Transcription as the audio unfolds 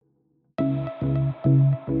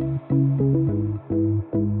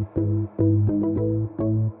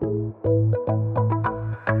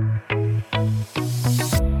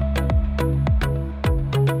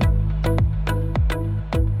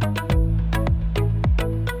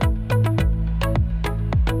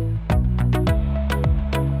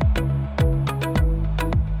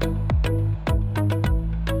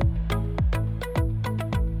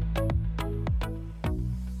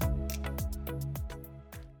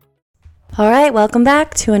All right, welcome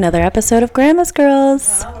back to another episode of Grandma's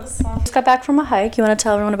Girls. Wow, what a song. Just got back from a hike. You want to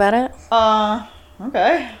tell everyone about it?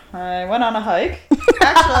 Okay. I went on a hike.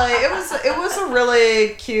 Actually, it was a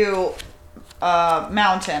really cute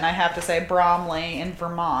mountain, I have to say, Bromley in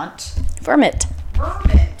Vermont. Vermont.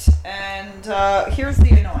 And here's the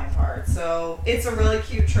annoying part. So it's a really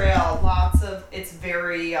cute trail. It's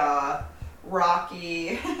very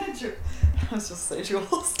rocky. I was just say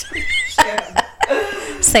Jules.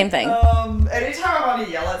 Same thing. Anytime I want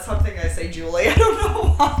to yell at something, I say Julie. I don't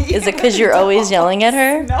know why. Is it because you're always yelling at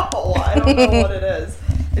her? No, I don't know what it is.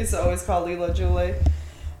 It's always called Leela Julie.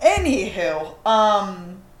 Anywho,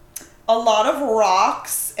 a lot of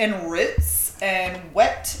rocks and roots and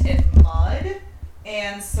wet and mud.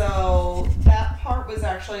 And so that part was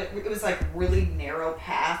it was like really narrow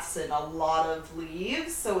paths and a lot of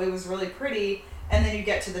leaves. So it was really pretty. And then you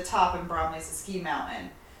get to the top and Bromley's a ski mountain.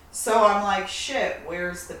 So I'm like, shit,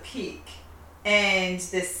 where's the peak? And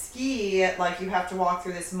this ski, like, you have to walk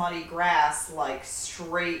through this muddy grass, like,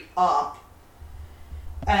 straight up.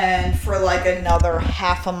 And for, like, another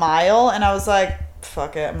half a mile. And I was like,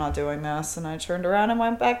 fuck it, I'm not doing this. And I turned around and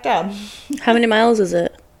went back down. How many miles is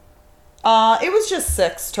it? It was just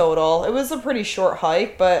 6 total. It was a pretty short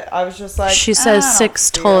hike, but I was just like, she says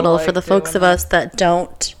 6 total for the folks of us that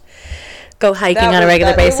don't go hiking on a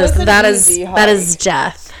regular basis. That is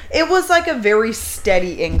death. It was like a very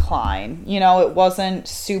steady incline. You know, it wasn't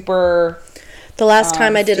super. The last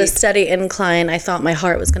time I did a steady incline, I thought my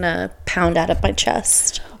heart was going to pound out of my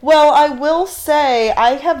chest. Well, I will say,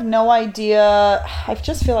 I have no idea. I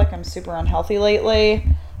just feel like I'm super unhealthy lately.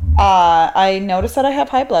 I noticed that I have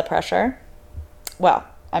high blood pressure. Well,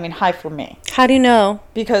 I mean, high for me. How do you know?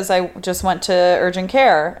 Because I just went to urgent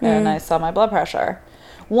care and I saw my blood pressure.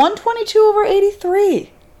 122/83.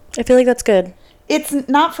 I feel like that's good. It's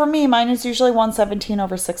not for me. Mine is usually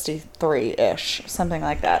 117/63-ish, something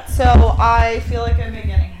like that. So I feel like I've been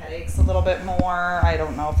getting headaches a little bit more. I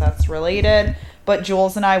don't know if that's related. But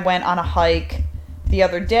Jules and I went on a hike the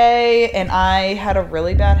other day, and I had a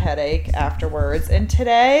really bad headache afterwards. And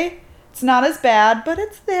today, it's not as bad, but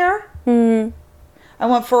it's there. Mm. I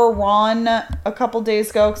went for a run a couple days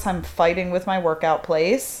ago because I'm fighting with my workout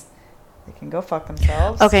place. They can go fuck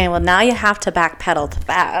themselves. Okay, well, now you have to backpedal to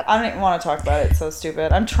that. I don't even want to talk about it. It's so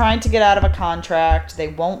stupid. I'm trying to get out of a contract. They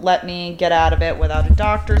won't let me get out of it without a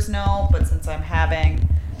doctor's note. But since I'm having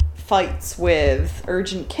fights with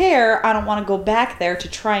urgent care, I don't want to go back there to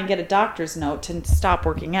try and get a doctor's note to stop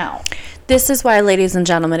working out. This is why, ladies and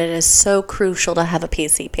gentlemen, it is so crucial to have a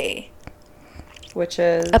PCP. Which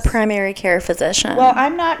is? A primary care physician. Well,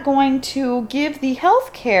 I'm not going to give the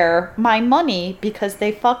healthcare my money because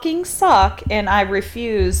they fucking suck and I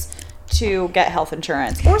refuse to get health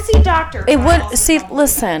insurance or see a doctor.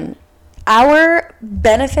 Listen, our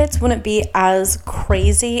benefits wouldn't be as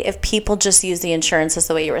crazy if people just use the insurances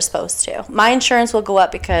the way you were supposed to. My insurance will go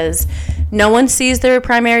up because no one sees their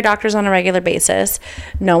primary doctors on a regular basis.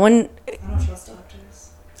 No one... I don't trust doctors.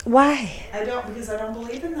 Why? Because I don't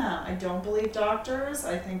believe in them. I don't believe doctors.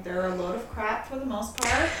 I think they're a load of crap for the most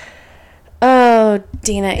part. Oh,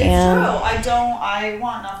 Dina Ann. It's true. I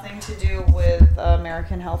want nothing to do with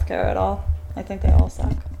American healthcare at all. I think they all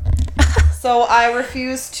suck. So I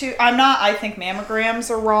refuse to. I think mammograms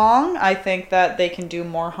are wrong. I think that they can do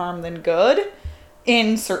more harm than good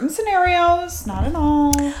in certain scenarios, not in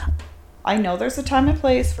all. I know there's a time and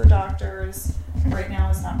place for doctors. Right now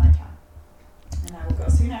is not my time. And I will go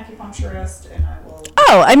see an acupuncturist and I will...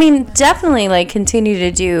 Oh, I mean, definitely, like, continue to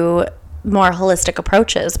do more holistic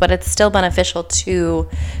approaches, but it's still beneficial to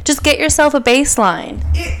just get yourself a baseline.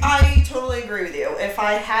 I totally agree with you. If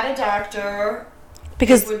I had a doctor,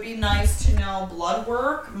 it would be nice to know blood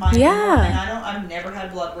work. And I've never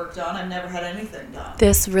had blood work done. I've never had anything done.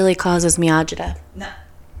 This really causes me agita. No.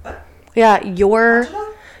 What? Yeah,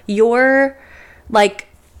 your like,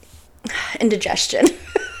 indigestion.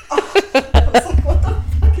 I was like, what the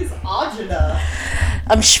fuck is agita?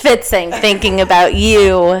 I'm schwitzing thinking about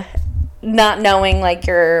you not knowing, like,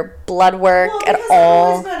 your blood work at all. I've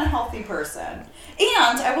always been a healthy person.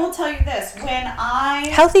 And I will tell you this,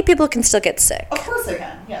 healthy people can still get sick. Of course they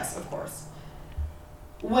can. Yes, of course.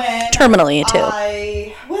 Terminally, too.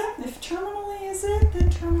 If terminally is it, then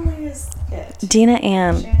terminally is it. Dina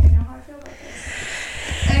Ann. Shannon, you know how I feel about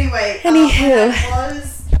this. Anyway, Anywho. I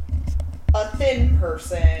was a thin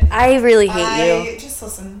person. I really hate you. Just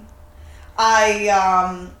listen.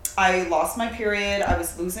 I lost my period. I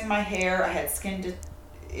was losing my hair. I had skin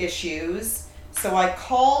issues. So I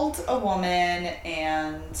called a woman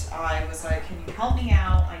and I was like, can you help me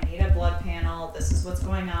out? I need a blood panel. This is what's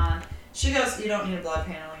going on. She goes, you don't need a blood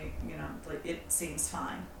panel. You know, like, it seems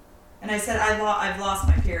fine. And I said, I've lost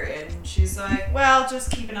my period. And she's like, well, just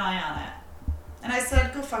keep an eye on it. And I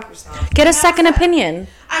said, go fuck yourself. Get a second opinion.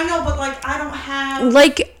 I know, but like, I don't have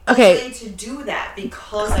like, okay, a way to do that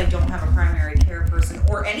because I don't have a primary care person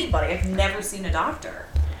or anybody. I've never seen a doctor.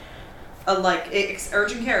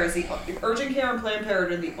 Urgent care and Planned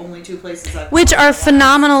Parenthood are the only two places I've which are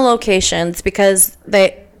phenomenal locations because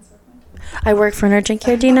I work for an urgent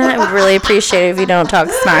care, Dina. I would really appreciate it if you don't talk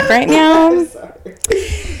smack right now.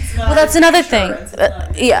 Well, that's another thing.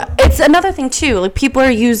 Yeah, it's another thing too. Like, people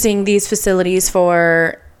are using these facilities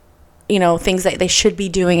for, things that they should be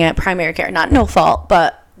doing at primary care. Not no fault,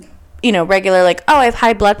 but regular, like, oh, I have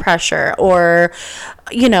high blood pressure, or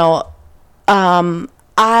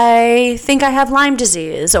I think I have Lyme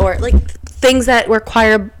disease, or like things that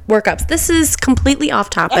require workups. This is completely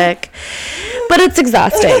off topic, but it's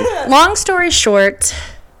exhausting. Long story short,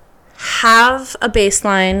 have a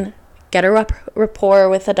baseline. Get a rapport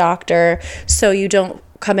with a doctor so you don't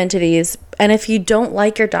come into these. And if you don't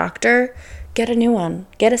like your doctor, get a new one.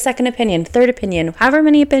 Get a second opinion, third opinion, however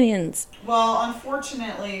many opinions. Well,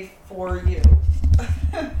 unfortunately for you.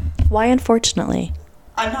 Why unfortunately?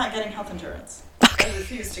 I'm not getting health insurance. Okay. I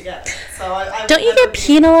refuse to get it. So I don't you get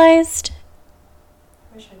penalized?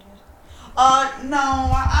 I wish I did. No,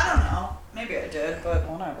 I don't know. Maybe I did, but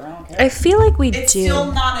whatever. I don't care. I feel like it's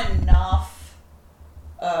still not enough.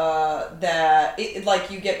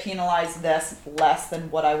 That you get penalized less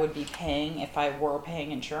than what I would be paying if I were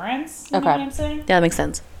paying insurance. You know what I'm saying? Yeah, that makes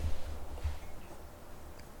sense.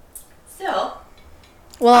 Still,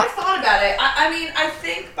 well, I thought about it. I mean, I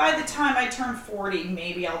think by the time I turn 40,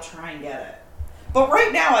 maybe I'll try and get it. But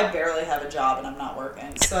right now, I barely have a job and I'm not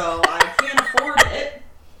working, so I can't afford it.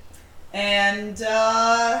 And you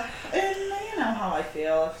know how I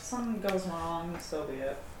feel. If something goes wrong, so be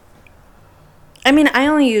it. I mean, I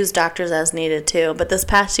only use doctors as needed too, but this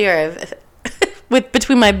past year,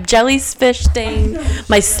 between my jellyfish stain,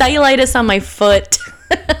 my cellulitis on my foot,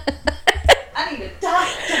 I need a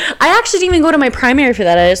doctor. I actually didn't even go to my primary for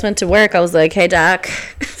that. I just went to work. I was like, "Hey, doc,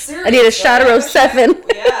 Seriously, I need a shot of Rocephin."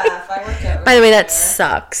 Yeah, if I worked at By the way, that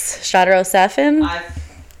sucks. Shot of Rocephin?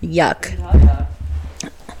 Yuck.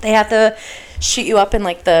 They have to shoot you up in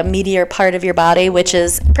like the meatier part of your body, which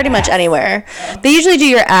is pretty much anywhere. They usually do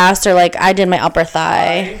your ass, or like I did my upper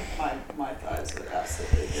thigh. My thighs are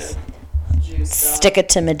absolutely good. Juiced Stick it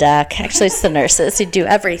to my doc. Actually, it's the nurses who do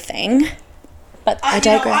everything. But I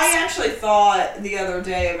digress. I actually thought the other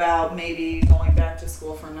day about maybe going back to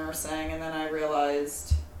school for nursing, and then I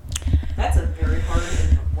realized that's a very hard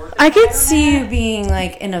work. I could see you being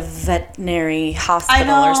like in a veterinary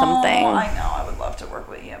hospital or something. I know. I would love to work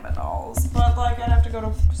with animals, but like I'd have to go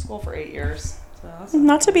to school for 8 years. So that's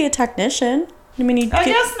not to be a technician. I mean, I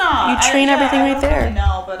guess not. You train everything right there.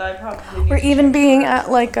 No, but I probably. Or even being at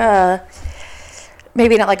like a,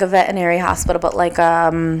 maybe not like a veterinary hospital, but like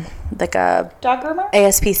a dog groomer,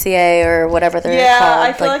 ASPCA or whatever they're called. Yeah,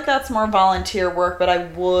 I feel like that's more volunteer work, but I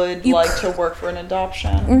would like to work for an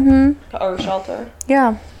adoption or shelter.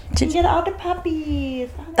 Yeah. To get all the puppies.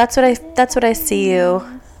 That's what I see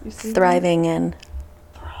you thriving in.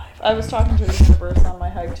 I was talking to the universe on my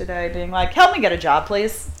hike today, being like, "Help me get a job,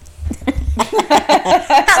 please." Help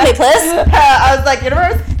me, please. I was like,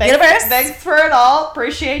 "Universe, thanks for it all.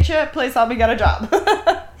 Appreciate you. Please help me get a job."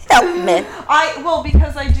 Help me.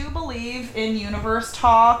 Because I do believe in universe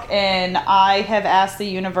talk, and I have asked the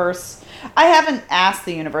universe. I haven't asked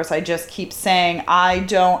the universe. I just keep saying I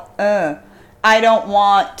don't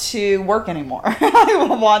want to work anymore.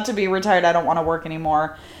 I want to be retired. I don't want to work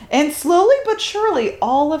anymore. And slowly but surely,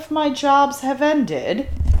 all of my jobs have ended.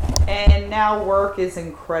 And now work is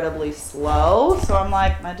incredibly slow. So I'm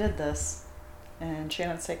like, I did this. And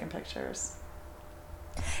Shannon's taking pictures.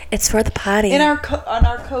 It's for the potty. On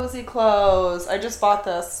our cozy clothes. I just bought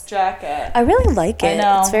this jacket. I really like it. I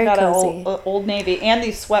know. It's very cozy. Old Navy. And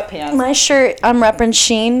these sweatpants. My shirt, I'm repping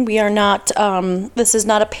Shein. We are not, this is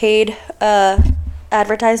not a paid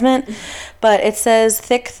advertisement. But it says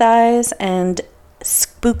thick thighs and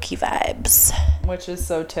spooky vibes. Which is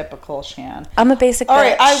so typical, Shan. I'm a basic bitch. All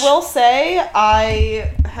right, I will say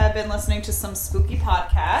I have been listening to some spooky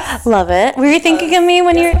podcasts. Love it. Were you thinking of me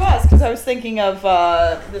when Yes, I was, because I was thinking of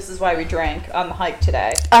This Is Why We Drank on the hike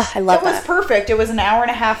today. I love that. It was perfect. It was an 1.5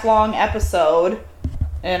 hour long episode,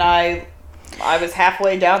 and I was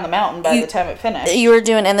halfway down the mountain by the time it finished. You were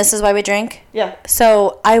doing, and This Is Why We Drink? Yeah.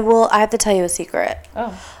 So I have to tell you a secret.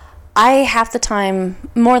 Oh. I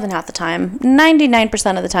more than half the time,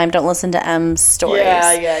 99% of the time, don't listen to M's stories.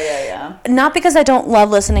 Yeah. Not because I don't love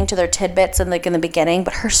listening to their tidbits in the beginning,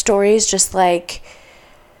 but her stories just like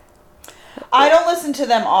I don't listen to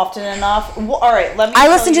them often enough. Well, all right, let me I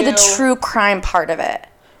tell listen to you- the true crime part of it.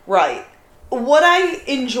 Right. What I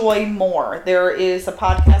enjoy more, there is a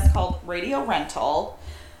podcast called Radio Rental,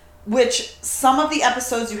 which some of the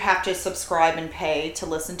episodes you have to subscribe and pay to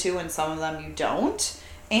listen to, and some of them you don't.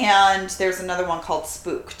 And there's another one called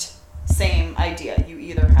Spooked. Same idea. You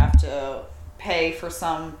either have to pay for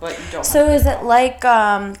some, but you don't. So is it like,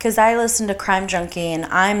 because I listen to Crime Junkie and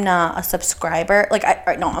I'm not a subscriber. Like,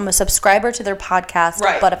 I'm a subscriber to their podcast.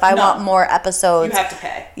 Right. But if I No. want more episodes. You have to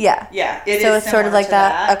pay. Yeah. Yeah. It So is it's sort of similar like to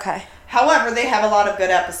that. Okay. However, they have a lot of good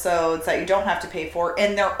episodes that you don't have to pay for,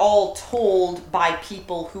 and they're all told by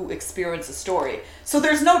people who experience a story. So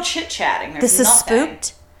there's no chit-chatting. There's This is nothing.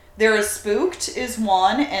 Spooked? There is Spooked is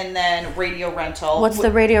one, and then Radio Rental. What's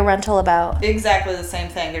the Radio Rental about? Exactly the same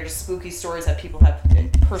thing. They're just spooky stories that people have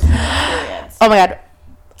personal experience. Oh my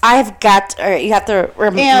God. You have to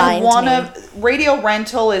remind And me. Radio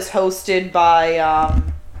Rental is hosted by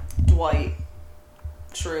Dwight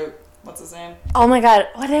Schrute. What's his name? Oh my God.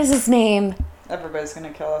 What is his name? Everybody's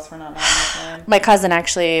gonna kill us for not knowing his name. My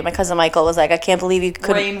cousin Michael was like, I can't believe you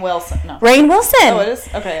couldn't. Rainn Wilson. No. Rainn Wilson. Oh, it is?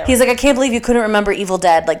 Okay. Yeah. He's like, I can't believe you couldn't remember Evil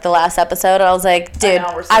Dead, like the last episode. And I was like, dude,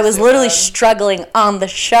 know, we're so I was literally stupid. struggling on the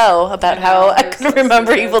show about I know, how I we're couldn't so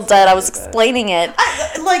remember stupid, Evil so Dead. I was stupid. explaining it.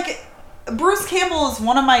 Like, Bruce Campbell is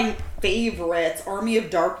one of my favorites. Army of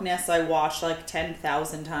Darkness I watched like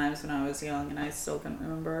 10,000 times when I was young, and I still couldn't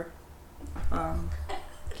remember.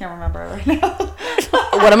 Can't remember it right now.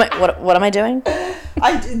 What am I doing?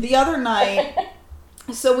 The other night,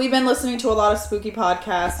 so we've been listening to a lot of spooky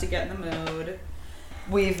podcasts to get in the mood.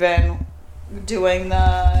 We've been doing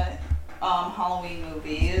the Halloween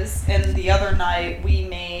movies, and the other night we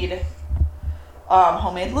made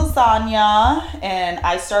homemade lasagna, and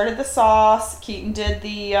I started the sauce. Keaton did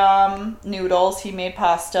the noodles. He made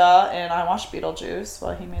pasta, and I watched Beetlejuice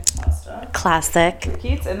while he made the pasta. Classic.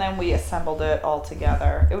 Keats, and then we assembled it all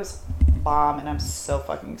together. It was bomb, and I'm so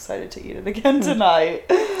fucking excited to eat it again tonight.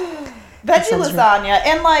 Veggie lasagna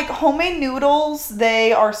and like homemade noodles,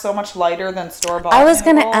 they are so much lighter than store-bought. I was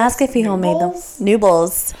gonna noodles. ask if you homemade them.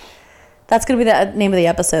 Noobles. That's gonna be the name of the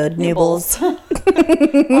episode. Noobles.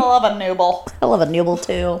 I love a nooble. I love a nooble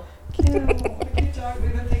too. Cute.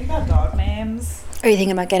 We've been thinking about dog names. Are you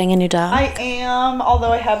thinking about getting a new dog? I am,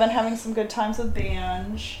 although I have been having some good times with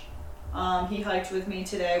Banj. He hiked with me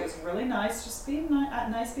today. It was really nice. Just being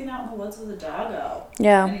nice being out in the woods with a doggo.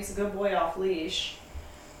 Yeah. And he's a good boy off leash.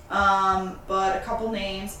 But a couple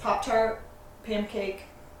names: Pop-Tart, Pancake.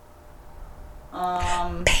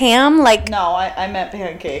 Pam, like No, I meant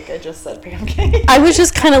pancake. I just said pancake. I was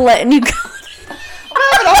just kind of letting you go. I'm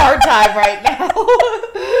having a hard time right now.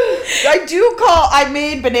 I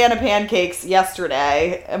made banana pancakes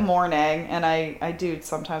yesterday morning, and I do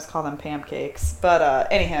sometimes call them pancakes. But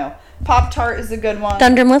anyhow, Pop-Tart is a good one.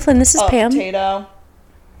 Dunder Mifflin, this is Pam. Potato.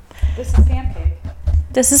 This is pancake.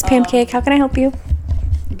 This is Pancake. How can I help you?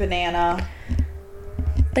 Banana.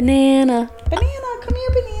 Banana. Banana, come here,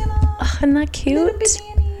 banana. Ugh, isn't that Little cute?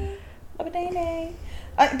 banana. A banana.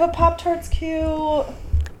 But Pop-Tart's cute.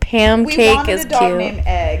 Pam We Cake wanted is a dog cute. named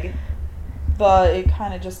Egg, but it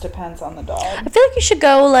kind of just depends on the dog. I feel like you should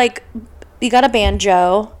go like you got a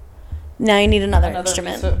banjo. Now you need another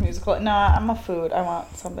instrument. Musical. Nah, I'm a food. I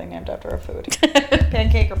want something named after a food.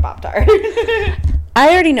 Pancake or Pop-Tart. I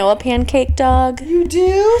already know a pancake dog. You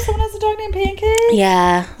do? Someone has a dog named Pancake?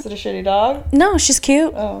 Yeah. Is it a shitty dog? No, she's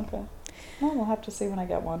cute. Oh, okay. Well, we'll have to see when I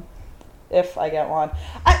get one. If I get one.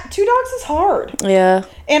 2 dogs is hard. Yeah.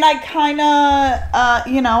 And I kind of,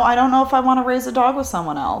 I don't know if I want to raise a dog with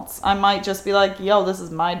someone else. I might just be like, yo, this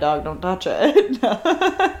is my dog. Don't touch it.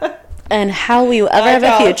 And how will you ever I have a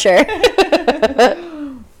know. future?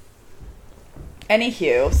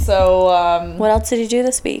 Anywho, so, What else did you do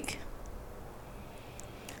this week?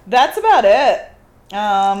 that's about it.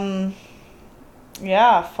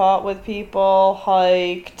 Yeah, fought with people,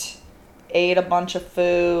 hiked, ate a bunch of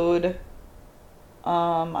food.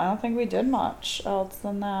 I don't think we did much else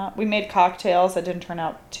than that. We made cocktails that didn't turn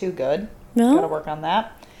out too good. No? Gotta work on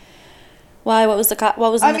that. Why? What was in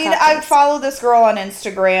I the mean, I cocktails? follow this girl on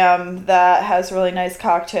Instagram that has really nice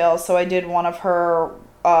cocktails, so I did one of her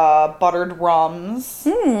buttered rums,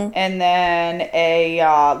 and then a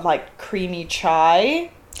like creamy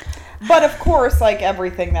chai. But of course, like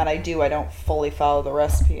everything that I do, I don't fully follow the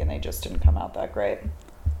recipe, and they just didn't come out that great.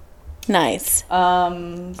 Nice.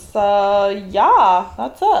 So yeah,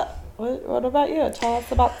 that's it. What about you? Tell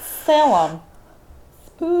us about Salem.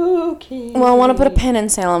 Spooky. Well, I want to put a pin in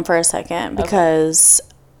Salem for a second because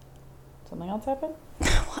Something else happened?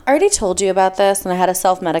 I already told you about this, and I had to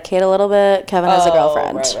self-medicate a little bit. Kevin has a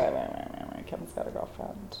girlfriend. Right. Kevin's got a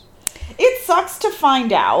girlfriend. It's sucks to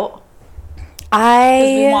find out.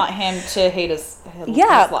 We want him to hate his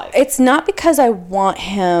life. It's not because I want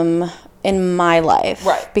him in my life.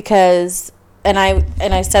 Right. Because, and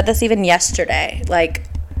I said this even yesterday, like,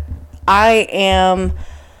 I am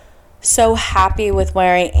so happy with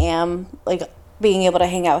where I am, like, being able to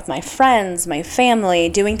hang out with my friends, my family,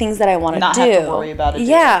 doing things that I want to do. Not have to worry about it.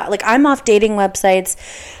 Yeah, like, I'm off dating websites.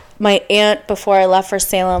 My aunt, before I left for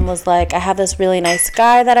Salem, was like, I have this really nice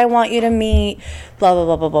guy that I want you to meet, blah, blah,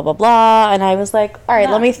 blah, blah, blah, blah, blah. And I was like, all right,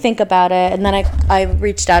 let me think about it. And then I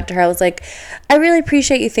reached out to her. I was like, I really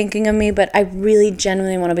appreciate you thinking of me, but I really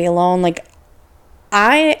genuinely want to be alone. Like,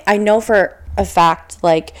 I know for a fact,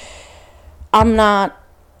 like, I'm not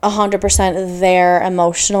 100% there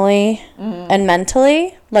emotionally and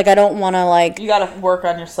mentally. Like, I don't want to, like... You got to work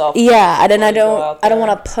on yourself. Yeah, and I don't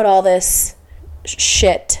want to put all this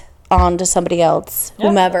shit onto somebody else,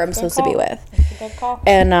 whomever I'm supposed to be with. That's a good call.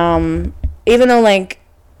 And even though, like,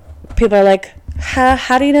 people are like,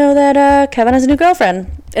 how do you know that Kevin has a new girlfriend?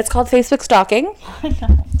 It's called Facebook stalking. I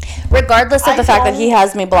know. Regardless of the fact that he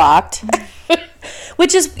has me blocked.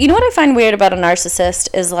 Which is, you know what I find weird about a narcissist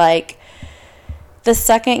is, like, the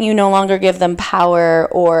second you no longer give them power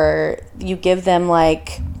or you give them,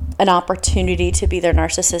 like, an opportunity to be their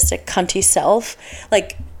narcissistic cunty self,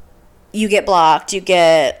 like, you get blocked, you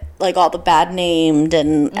get, like, all the bad named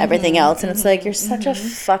and everything else, and it's like, you're such a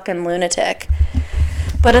fucking lunatic.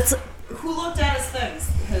 But it's... Who looked at his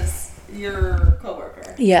things? Your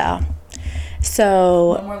coworker. Yeah.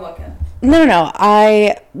 So... When we're looking. No.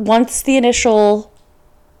 Once the initial...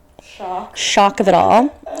 Shock of it all,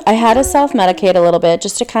 I had to self-medicate a little bit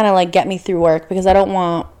just to kind of, like, get me through work because I don't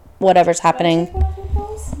want whatever's happening. Can I take one of your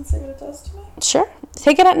pills and see what it does to me? Sure.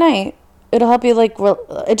 Take it at night. It'll help you, like,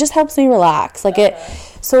 it just helps me relax. Like, okay.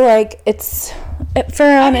 So, like, I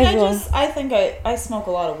think I smoke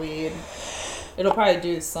a lot of weed. It'll probably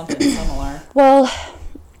do something similar. Well,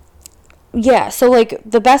 yeah. So, like,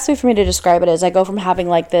 the best way for me to describe it is I go from having,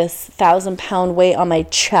 like, this 1,000-pound weight on my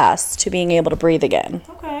chest to being able to breathe again.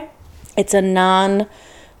 Okay. It's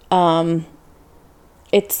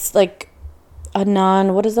it's like a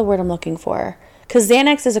what is the word I'm looking for? Because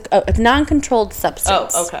Xanax is a non-controlled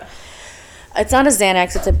substance. Oh, okay. It's not a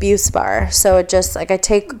Xanax, it's a Buspar. So it just, like, I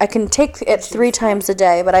can take it 3 times a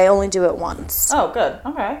day, but I only do it once. Oh, good.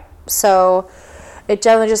 Okay. So it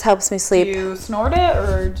generally just helps me sleep. Do you snort it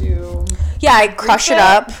or do you... Yeah, I crush it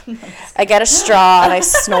up. I get a straw and I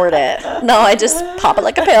snort it. No, I just pop it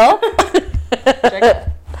like a pill. Check it.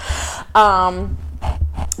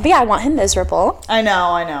 But yeah, I want him miserable. I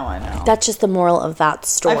know. That's just the moral of that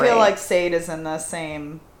story. I feel like Sade is in the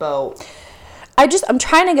same boat. I'm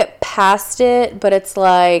trying to get past it, but it's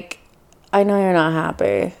like, I know you're not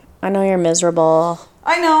happy. I know you're miserable.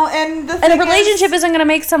 I know, and a relationship isn't going to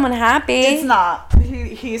make someone happy. It's not.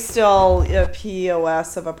 He's still a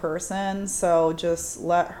POS of a person, so just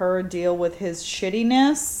let her deal with his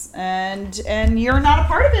shittiness, and you're not a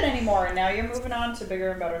part of it anymore, and now you're moving on to bigger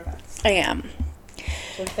and better things. I am.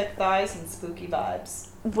 So thick thighs and spooky vibes.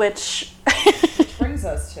 Which brings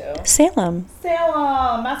us to Salem,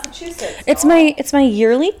 Massachusetts. It's my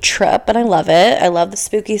yearly trip, and I love it. I love the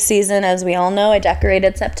spooky season. As we all know, I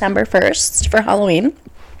decorated September 1st for Halloween.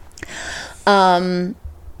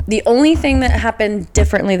 The only thing that happened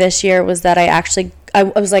differently this year was that I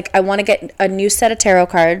was like, I want to get a new set of tarot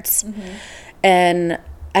cards, and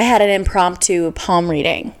I had an impromptu palm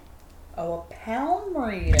reading. Oh, a palm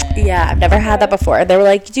reading. Yeah, I've never had that before. They were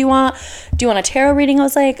like, do you want a tarot reading? I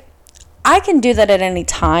was like, I can do that at any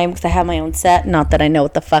time because I have my own set. Not that I know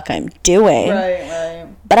what the fuck I'm doing. Right.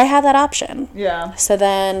 But I have that option. Yeah. So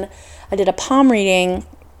then I did a palm reading.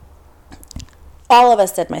 All of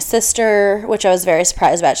us did. My sister, which I was very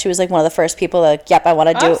surprised about. She was like one of the first people like, yep, I want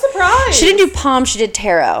to do. I'm surprised. She didn't do palm. She did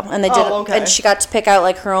tarot. And they did. Okay. And she got to pick out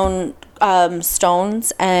like her own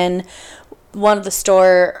stones. And one of the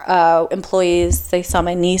store employees, they saw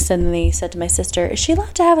my niece and they said to my sister, is she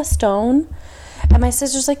allowed to have a stone? And my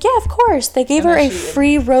sister's like, yeah, of course. They gave her a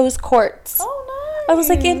free rose quartz. Oh, nice. I was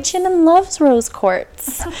like, Aunt Shannon loves rose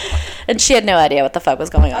quartz. And she had no idea what the fuck was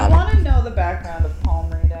going on. I want to know the background of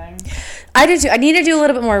palm reading. I do too. I need to do a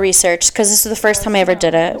little bit more research because this is the first time I ever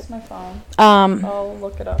did it. Where's my phone? I'll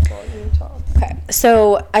look it up while you talk. Okay.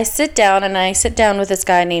 So I sit down with this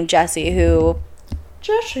guy named Jesse who...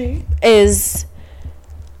 Jesse? Is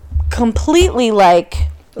completely, like,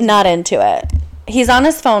 not into it. He's on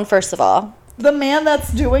his phone, first of all. The man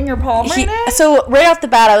that's doing your palm reading? So right off the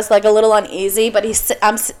bat, I was, like, a little uneasy, but he's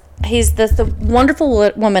the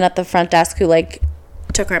wonderful woman at the front desk who, like,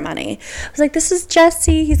 took our money. I was like, this is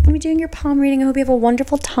Jesse. He's going to be doing your palm reading. I hope you have a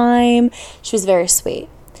wonderful time. She was very sweet.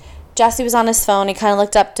 Jesse was on his phone. He kind of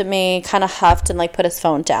looked up to me, kind of huffed, and like put his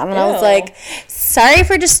phone down. And I was Ew. like, sorry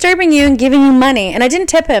for disturbing you and giving you money. And I didn't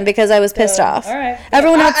tip him because I was pissed off. All right.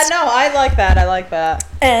 Everyone else, No, I like that. I like that.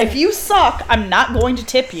 And- if you suck, I'm not going to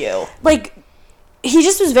tip you. like, he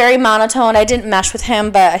just was very monotone. I didn't mesh with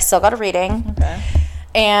him, but I still got a reading. Okay.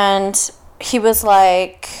 And he was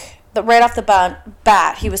like, right off the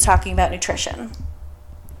bat, he was talking about nutrition.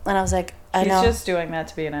 And I was like, I know. He's just doing that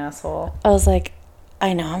to be an asshole. I was like,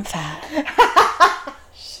 I know I'm fat.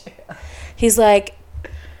 He's like,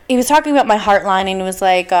 he was talking about my heart line, and he was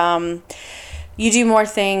like, you do more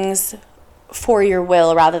things for your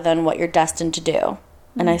will rather than what you're destined to do.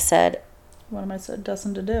 And I said, What am I so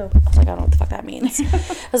destined to do? I was like, I don't know what the fuck that means.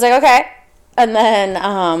 I was like, okay. And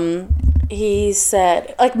then he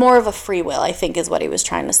said, like, more of a free will, I think is what he was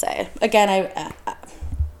trying to say. Again,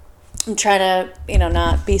 I'm trying to,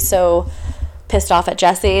 not be so pissed off at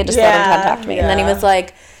Jesse. Just let him come talk to me. And then he was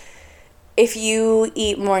like, if you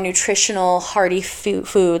eat more nutritional, hearty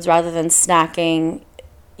foods rather than snacking,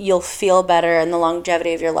 you'll feel better and the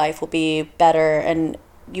longevity of your life will be better and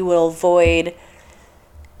you will avoid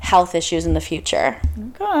health issues in the future.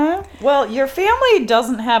 Okay. Well, your family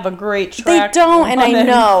doesn't have a great track. They don't, and I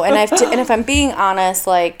know. And and if I'm being honest,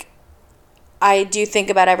 like, I do think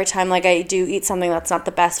about every time, like, I do eat something that's not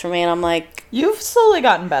the best for me, and I'm like... You've slowly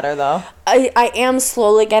gotten better, though. I am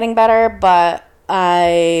slowly getting better, but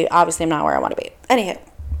I obviously am not where I want to be. Anywho,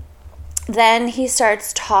 then he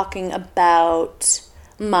starts talking about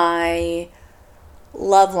my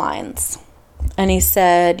love lines. And he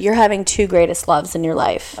said, you're having 2 greatest loves in your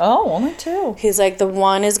life. Oh, only 2. He's like, the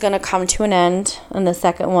one is going to come to an end, and the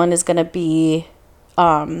second one is going to be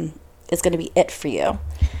it for you.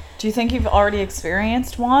 Do you think you've already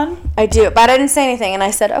experienced one? I do, but I didn't say anything, and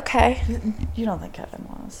I said, okay. You don't think Kevin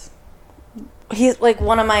was? He's like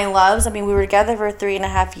one of my loves. I mean, we were together for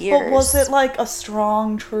 3.5 years. But was it like a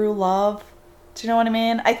strong, true love? Do you know what I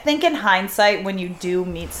mean? I think in hindsight, when you do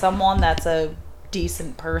meet someone that's a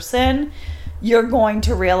decent person, you're going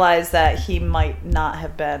to realize that he might not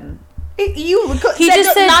have been. You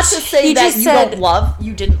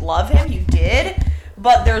didn't love him. You did.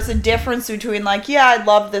 But there's a difference between, like, yeah, I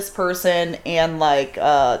love this person and, like,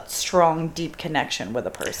 a strong, deep connection with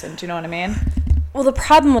a person. Do you know what I mean? Well, the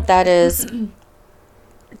problem with that is,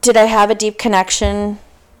 did I have a deep connection?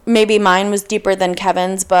 Maybe mine was deeper than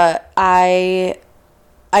Kevin's, but I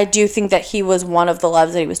do think that he was one of the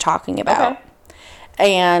loves that he was talking about. Okay.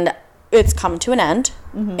 And it's come to an end.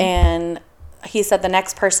 Mm-hmm. And he said the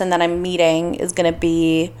next person that I'm meeting is going to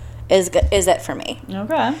be, is it for me.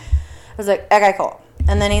 Okay. I was like, okay, cool.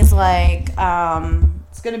 And then he's like,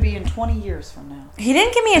 it's going to be in 20 years from now. He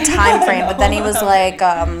didn't give me a time frame, but then he was like,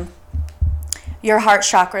 your heart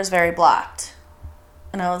chakra is very blocked.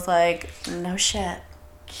 And I was like, no shit.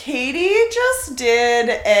 Katie just did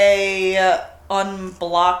a love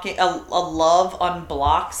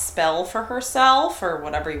unblock spell for herself, or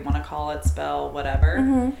whatever you want to call it, spell, whatever.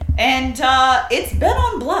 Mm-hmm. And it's been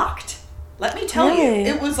unblocked. Let me tell you,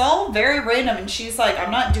 it was all very random. And she's like, I'm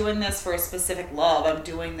not doing this for a specific love. I'm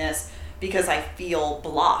doing this because I feel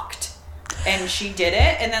blocked. And she did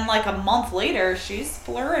it. And then like a month later, she's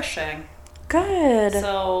flourishing. Good.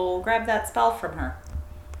 So grab that spell from her.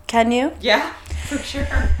 Can you? Yeah, for sure.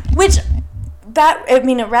 Which, it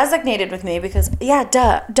resonated with me because, yeah,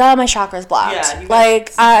 duh, my chakra's blocked. Yeah,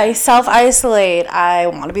 like, I self-isolate. I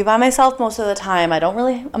want to be by myself most of the time.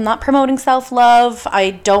 I'm not promoting self-love.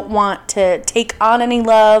 I don't want to take on any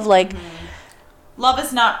love. Like, love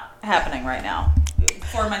is not happening right now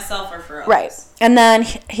for myself or for others. Right. And then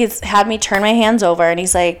he's had me turn my hands over, and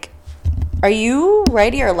he's like, are you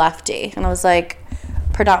righty or lefty? And I was like,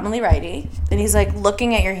 predominantly righty. And he's like,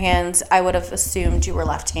 looking at your hands, I would have assumed you were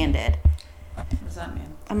left-handed. What does that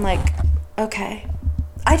mean? I'm like, okay.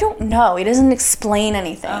 I don't know. He doesn't explain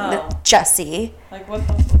anything. Oh. Jesse. Like, what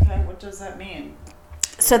does that mean?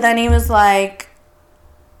 So then he was like,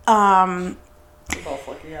 we're both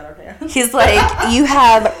looking at our hands. He's like, you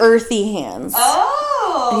have earthy hands.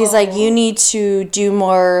 Oh. He's like, you need to do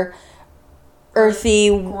more earthy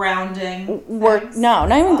grounding work. Things? No,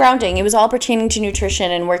 not even grounding. It was all pertaining to nutrition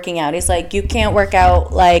and working out. He's like, you can't work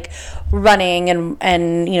out like running and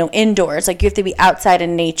indoors. Like, you have to be outside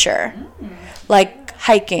in nature, like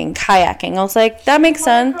hiking, kayaking. I was like, that makes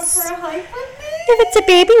sense. Come for a hike with me? If it's a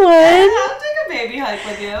baby one. I'll take a baby hike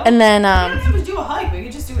with you. And then you don't have to do a hike. We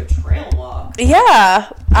could just do a trail walk. Yeah,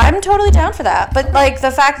 I'm totally down for that. But like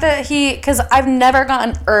the fact that because I've never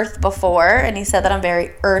gotten earth before, and he said that I'm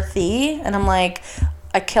very earthy, and I'm like,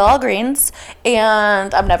 I kill all greens,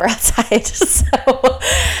 and I'm never outside. So,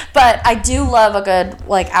 but I do love a good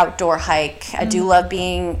like outdoor hike. I do love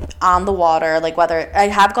being on the water. Like whether I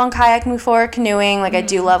have gone kayaking before, canoeing. Like I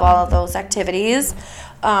do love all of those activities.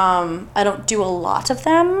 I don't do a lot of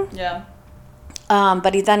them. Yeah.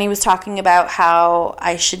 But then he was talking about how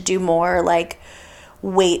I should do more like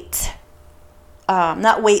weight.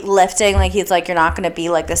 Not weightlifting. Like he's like, you're not going to be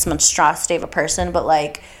like this monstrosity of a person, but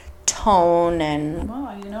like tone and Well,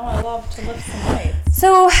 I love to lift some weights.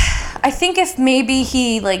 so I think if maybe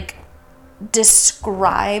he like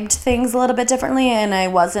described things a little bit differently and I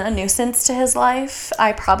wasn't a nuisance to his life,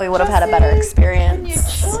 I probably would have had a better experience. When you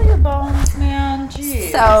chill your bones, man.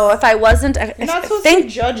 Jeez. So if I wasn't You're not supposed to be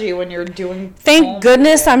judgy when you're doing. thank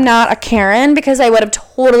goodness I'm not a Karen, because I would have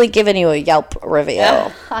totally given you a Yelp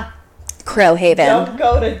review. Crowhaven. Don't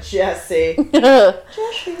go to Jesse.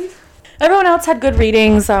 Jesse. Everyone else had good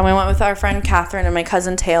readings. We went with our friend Catherine and my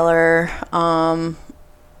cousin Taylor.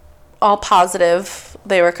 All positive.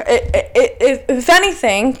 They were. If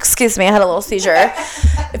anything, excuse me, I had a little seizure.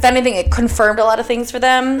 If anything, it confirmed a lot of things for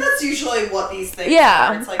them. That's usually what these things are.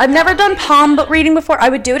 Yeah, It's like I've never done palm validation. reading before. I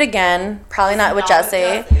would do it again. Probably not with Not with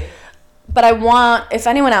Jesse. But I want, if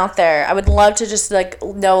anyone out there, I would love to just like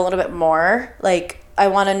know a little bit more. Like I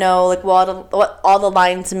want to know like what all the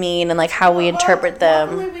lines mean and like how we interpret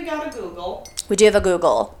them. Luckily, we got a Google, We do have a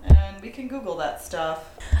Google. and we can Google that stuff.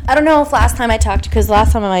 I don't know if last time I talked, because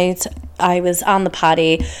last time I was on the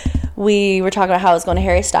potty, we were talking about how I was going to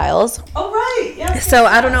Harry Styles. Oh right, yes. So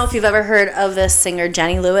yes, I don't know yes. if you've ever heard of this singer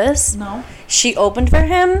Jenny Lewis. No. She opened for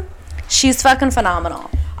him. She's fucking phenomenal.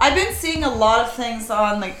 I've been seeing a lot of things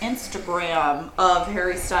on the Instagram of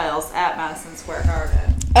Harry Styles at Madison Square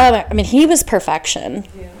Garden. I mean, he was perfection.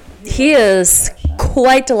 He is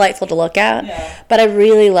quite delightful to look at. Yeah. But I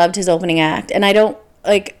really loved his opening act, and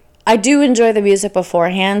I do enjoy the music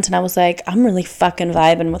beforehand, and I was like, I'm really fucking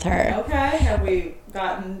vibing with her. Okay, have we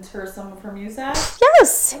gotten her some of her music?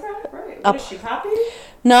 Yes. Okay, great. What is she copied?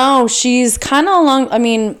 No, she's kind of along. I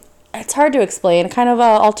mean, it's hard to explain. Kind of a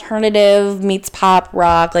alternative meets pop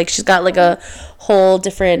rock. Like she's got like a whole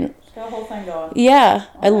different. She's got a whole thing going. Yeah,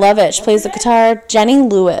 I love it. She plays the guitar. Jenny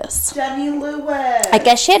Lewis. Jenny Lewis. I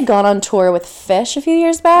guess she had gone on tour with Fish a few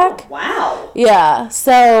years back. Wow. Yeah.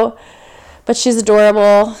 So, but she's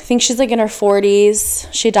adorable. I think she's like in her 40s.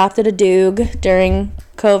 She adopted a Doog during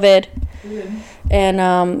COVID.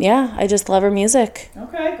 And yeah, I just love her music.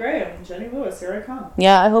 Okay, great. Jenny Lewis, here I come.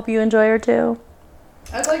 Yeah, I hope you enjoy her too.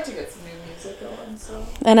 I'd like to get some new music going, so.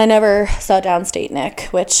 And I never saw Downstate Nick,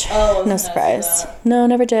 which Oh, no nice surprise. to that. No,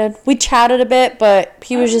 never did. We chatted a bit, but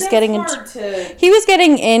he was just getting hard into. to. He was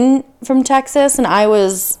getting in from Texas, and I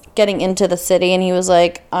was getting into the city, and he was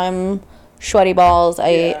like, "I'm sweaty balls.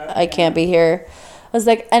 I can't be here." I was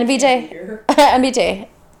like, "NBJ, Here. NBJ,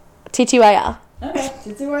 TTYL." Okay,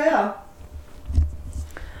 TTYL.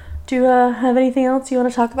 Do you have anything else you want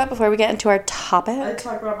to talk about before we get into our I topic?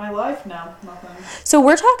 talk about my life now. Nothing. So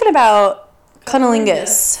we're talking about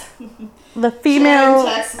cunnilingus, the female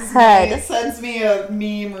Sharon texts me, head. sends me a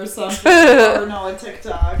meme or something, or no, a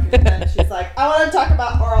TikTok, and then she's like, "I want to talk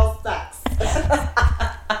about oral sex."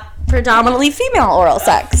 Predominantly female oral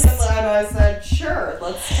sex. And I said, "Sure,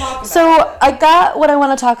 let's talk about So it." I got what I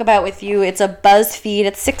want to talk about with you. It's a BuzzFeed.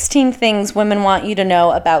 It's 16 things women want you to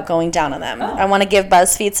know about going down on them. Oh. I want to give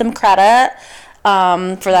BuzzFeed some credit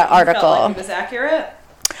for that article. Felt like it was accurate.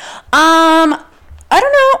 I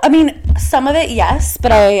don't know. I mean, some of it, yes,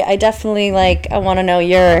 but I definitely I want to know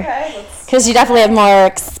your, Okay, let's. because you definitely have more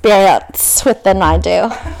experience with than I do,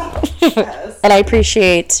 Yes. and I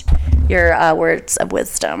appreciate your words of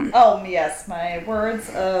wisdom. Oh yes, my words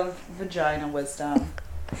of vagina wisdom.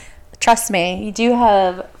 Trust me, you do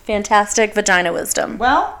have fantastic vagina wisdom.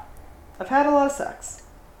 Well, I've had a lot of sex,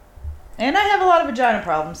 and I have a lot of vagina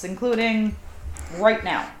problems, including right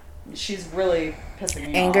now. She's really pissing me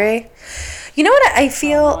off. Angry. You know what I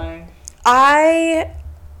feel? Annoying.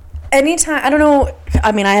 Anytime, I don't know,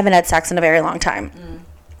 I mean, I haven't had sex in a very long time.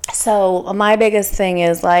 So my biggest thing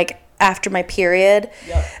is after my period,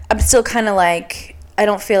 Yep. I'm still kind of I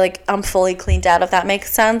don't feel like I'm fully cleaned out, if that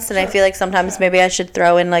makes sense. And I feel like sometimes maybe I should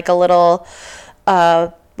throw in a little,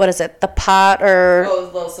 what is it, the pot or, Oh,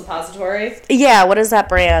 little suppository. yeah, what is that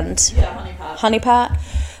brand? Yeah, honey pot. Honey pot.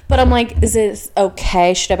 But I'm like, is it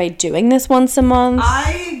okay? Should I be doing this once a month?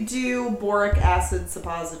 I do boric acid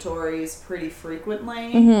suppositories pretty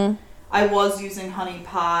frequently. Mm-hmm. I was using honey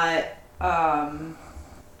pot,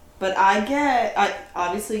 but I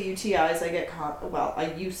obviously UTIs.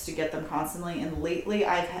 I used to get them constantly, and lately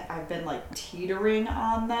I've been teetering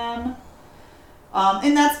on them.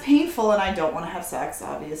 And that's painful, and I don't want to have sex,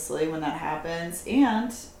 obviously, when that happens.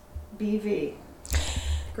 And BV.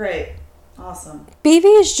 Great. Awesome.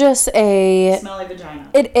 BV is just a... Smelly vagina.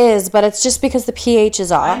 It is, but it's just because the pH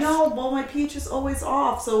is off. I know. Well, my pH is always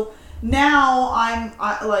off. So now I'm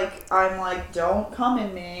like, don't come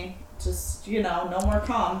in me. Just, no more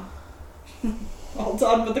cum. All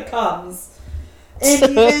done with the cums.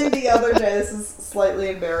 And even the other day, this is slightly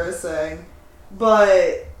embarrassing,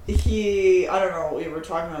 but I don't know, we were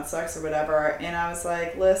talking about sex or whatever, and I was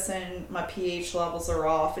like, listen, my pH levels are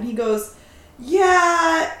off. And he goes,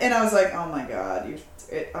 yeah. And I was like, oh my God.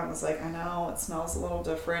 I was like, I know, it smells a little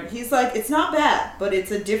different. He's like, it's not bad, but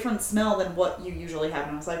it's a different smell than what you usually have.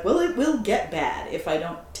 And I was like, well, it will get bad if I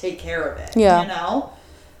don't take care of it. Yeah.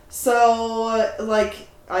 So, like,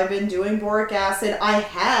 I've been doing boric acid. I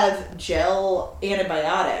have gel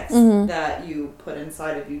antibiotics that you put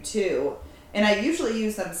inside of you, too. And I usually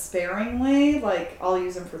use them sparingly. Like, I'll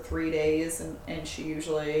use them for 3 days, and she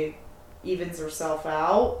usually evens herself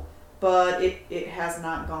out. But it has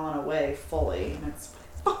not gone away fully, and it's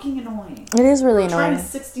fucking annoying. It is really annoying. I tried a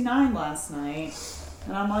 69 last night,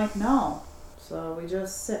 and I'm like, no. So we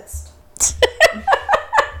just sixed.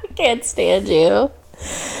 I can't stand you.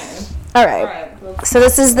 All right. So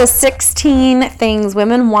this is the 16 things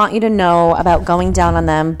women want you to know about going down on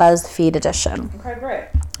them, BuzzFeed edition. Okay, great.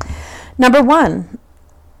 Number 1.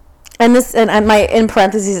 And this, and in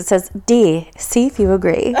parentheses it says D. See if you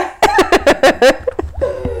agree.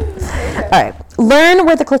 All right. Learn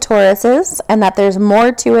where the clitoris is and that there's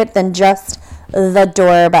more to it than just the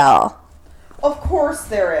doorbell. Of course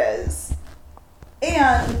there is.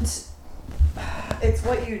 And it's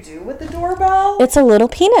what you do with the doorbell. It's a little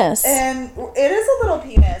penis. And it is a little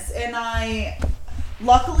penis. And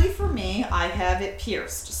luckily for me, I have it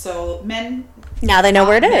pierced. So men... Now they know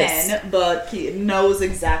where it is. But he knows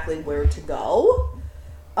exactly where to go.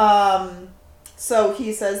 So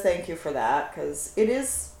he says thank you for that, because it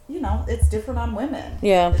is... it's different on women.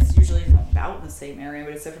 Yeah. It's usually about in the same area,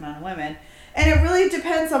 but it's different on women. And it really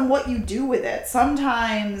depends on what you do with it.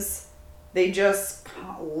 Sometimes they just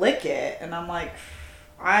lick it, and I'm like,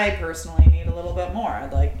 I personally need a little bit more.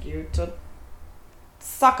 I'd like you to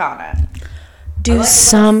suck on it. Do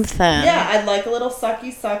something. I'd like a little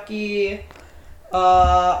sucky.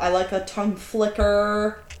 I like a tongue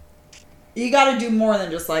flicker. You got to do more than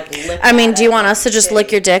just like lick. I mean, do you want us to just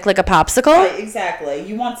lick your dick like a popsicle? Right, exactly.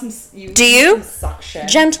 You want some. Do you? Some suction.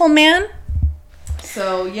 Gentleman?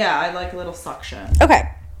 So, yeah, I like a little suction. Okay.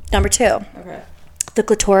 Number 2. Okay. The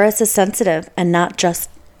clitoris is sensitive and not just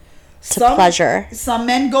to pleasure. Some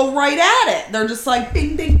men go right at it. They're just like,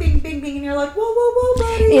 bing, bing, bing, bing, bing. And you're like, whoa,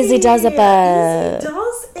 buddy. Izzy does it, but... Izzy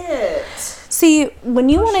does it. See, when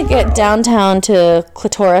you want to get downtown to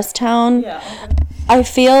Clitoris Town... Yeah, okay. I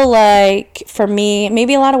feel like, for me,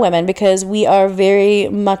 maybe a lot of women, because we are very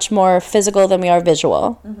much more physical than we are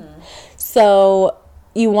visual. Mm-hmm. So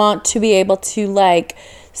you want to be able to, like,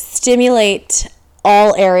 stimulate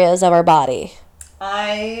all areas of our body.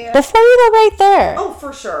 Before you go right there. Oh,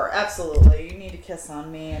 for sure. Absolutely. You need to kiss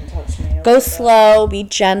on me and touch me. Go slow. Be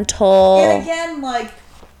gentle. And again, like,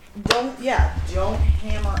 don't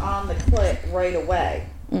hammer on the clit right away.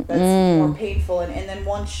 That's more painful. And then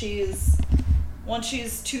once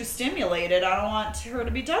she's too stimulated, I don't want her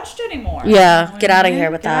to be touched anymore. Yeah, get out of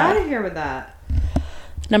here with that. Get out of here with that.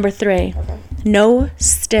 Number 3. Okay. No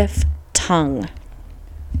stiff tongue.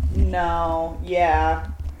 No,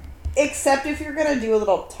 yeah. Except if you're going to do a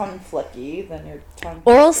little tongue flicky, then your tongue...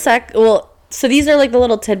 Oral sex... Well, so these are like the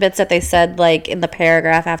little tidbits that they said like in the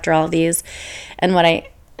paragraph after all of these. And what I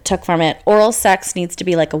took from it, oral sex needs to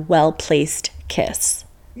be like a well-placed kiss.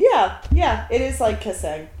 Yeah, it is like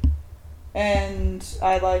kissing. And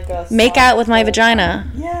I like a... Make out with my vagina.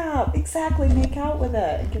 Yeah, exactly. Make out with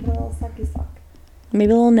it. And give it a little sucky suck.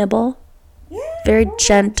 Maybe a little nibble. Yeah. Very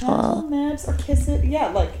gentle. Gentle nibs, or kiss it. Yeah,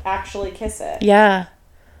 like actually kiss it. Yeah.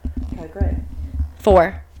 Okay, great.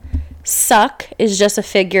 4. Suck is just a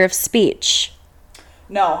figure of speech.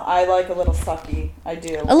 No, I like a little sucky. I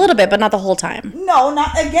do. A little bit, but not the whole time. No,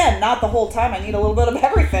 not the whole time. I need a little bit of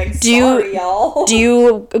everything. Sorry, y'all. Do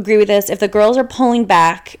you agree with this? If the girls are pulling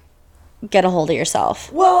back, get a hold of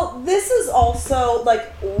yourself. Well, this is also,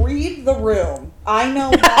 like, read the room. I know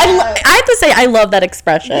that... I have to say, I love that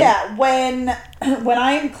expression. Yeah, when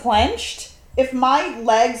I am clenched, if my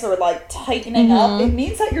legs are, like, tightening up, it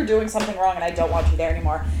means that you're doing something wrong and I don't want you there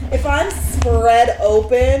anymore. If I'm spread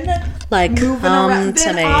open, like, moving around,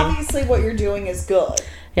 then obviously what you're doing is good.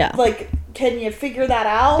 Yeah. Like, can you figure that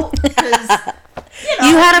out? Because,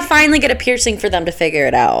 you had to finally get a piercing for them to figure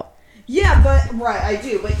it out. Yeah, but right, I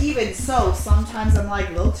do. But even so, sometimes I'm like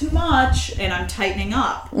a little too much, and I'm tightening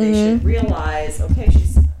up. They should realize, okay,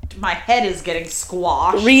 my head is getting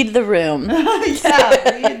squashed. Read the room.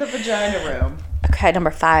 Yeah, read the vagina room. Okay,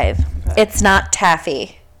 number 5. Okay. It's not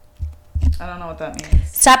taffy. I don't know what that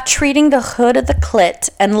means. Stop treating the hood of the clit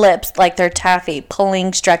and lips like they're taffy,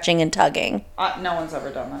 pulling, stretching, and tugging. No one's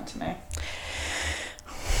ever done that to me.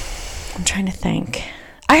 I'm trying to think.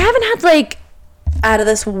 I haven't had, like, out of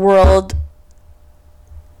this world,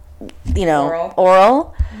 you know,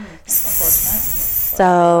 oral. Unfortunate.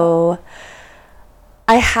 So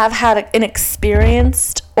I have had an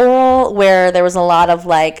experienced oral where there was a lot of,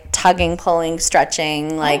 like, tugging, pulling,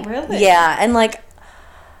 stretching. Like, really? Yeah, and, like,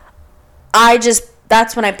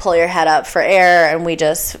 that's when I pull your head up for air and we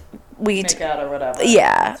Make out or whatever.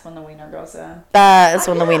 Yeah. That's when the wiener goes in. That is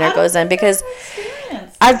when the wiener goes in, because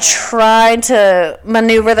I've tried to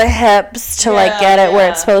maneuver the hips to like get it where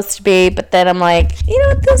it's supposed to be, but then I'm like, you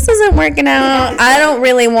know what, this isn't working out. I don't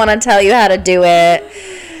really want to tell you how to do it.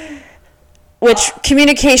 Which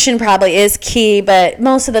communication probably is key, but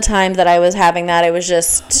most of the time that I was having that, it was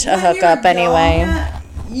just a hookup anyway.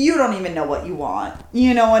 You don't even know what you want.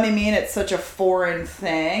 You know what I mean? It's such a foreign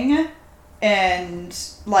thing. And,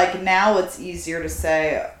 like, now it's easier to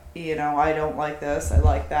say, you know, I don't like this, I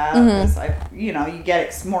like that. Mm-hmm. You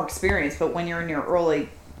get more experience. But when you're in your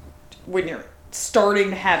when you're starting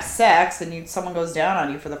to have sex and someone goes down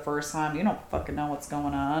on you for the first time, you don't fucking know what's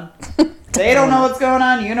going on. They don't know what's going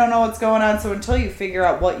on, you don't know what's going on. So until you figure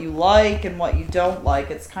out what you like and what you don't like,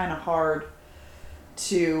 it's kind of hard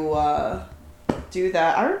to do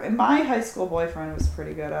that. My high school boyfriend was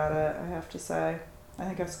pretty good at it, I have to say. I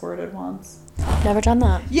think I squirted once. Never done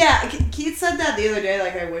that. Yeah, Keith said that the other day,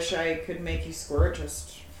 like, I wish I could make you squirt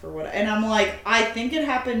just for what... And I'm like, I think it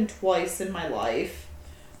happened twice in my life.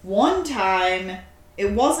 One time,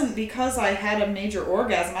 it wasn't because I had a major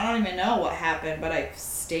orgasm. I don't even know what happened, but I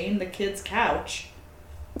stained the kid's couch.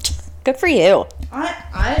 Good for you.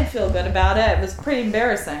 I didn't feel good about it. It was pretty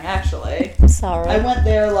embarrassing, actually. Sorry. I went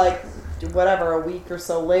there, like, whatever, a week or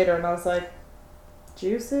so later, and I was like,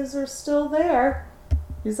 juices are still there.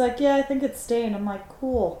 He's like, yeah, I think it's stained. I'm like,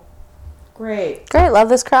 cool. Great. Great, love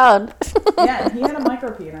this crowd. Yeah, and he had a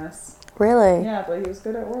micro penis. Really? Yeah, but he was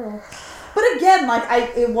good at oral. But again,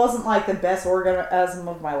 like, it wasn't like the best orgasm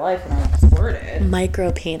of my life when I squirted.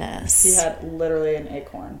 Micro penis. He had literally an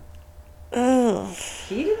acorn. Ugh.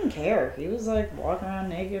 He didn't care. He was like walking around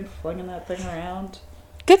naked, flinging that thing around.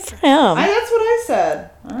 Good for him. That's what I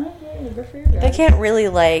said. All right, yeah, good for you guys. They can't really,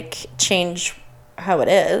 like, change how it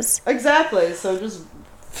is. Exactly. So just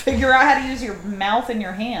figure out how to use your mouth and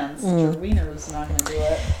your hands. Your wiener's not going to do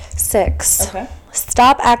it. 6. Okay.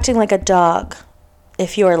 Stop acting like a dog.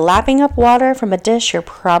 If you are lapping up water from a dish, you're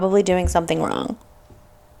probably doing something wrong.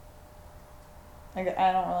 I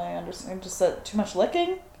don't really understand. Just too much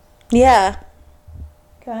licking? Yeah.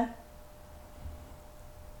 Okay.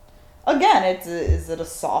 Again, is it a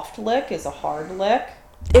soft lick? Is a hard lick?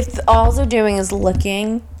 If all they're doing is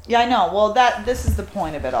licking. Yeah, I know. Well, this is the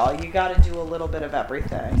point of it all. You got to do a little bit of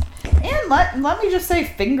everything. And let me just say,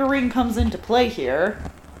 fingering comes into play here.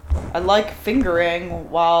 I like fingering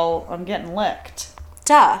while I'm getting licked.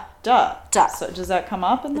 Duh. So does that come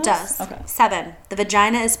up in this? It does. Okay. 7. The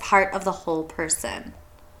vagina is part of the whole person.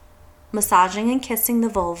 Massaging and kissing the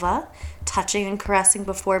vulva, touching and caressing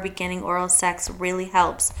before beginning oral sex really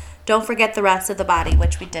helps. Don't forget the rest of the body,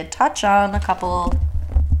 which we did touch on a couple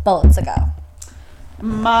bullets ago.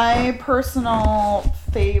 My personal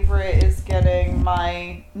favorite is getting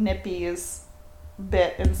my nippies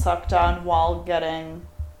bit and sucked on while getting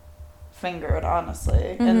fingered,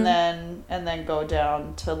 honestly. Mm-hmm. And then go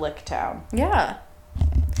down to Lick Town. Yeah.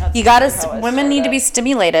 Women need to be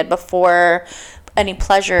stimulated before any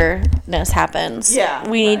pleasureness happens. Yeah.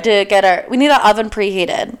 We need our oven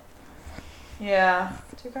preheated. Yeah.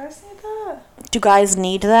 Do guys need that? Do guys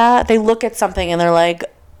need that? They look at something and they're like,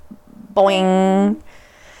 boing.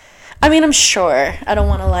 I mean, I'm sure. I don't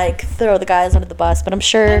want to, like, throw the guys under the bus, but I'm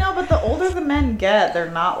sure. I know, but the older the men get,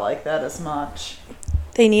 they're not like that as much.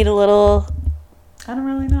 They need a little... I don't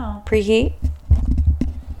really know. Preheat?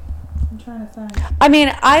 I'm trying to think. I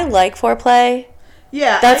mean, I like foreplay.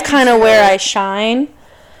 Yeah. That's kind of where I shine.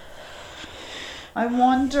 I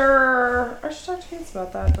wonder... I should talk to Keith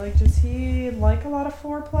about that. Like, does he like a lot of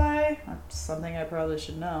foreplay? That's something I probably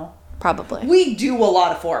should know. Probably. We do a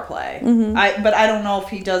lot of foreplay. Mm-hmm. But I don't know if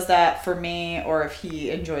he does that for me or if he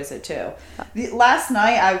enjoys it too. Last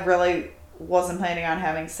night, I really wasn't planning on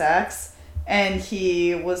having sex. And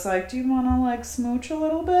he was like, do you want to, like, smooch a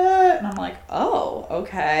little bit? And I'm like, oh,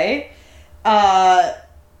 okay.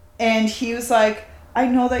 And he was like, I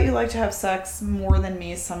know that you like to have sex more than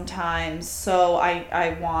me sometimes, so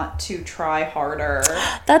I want to try harder.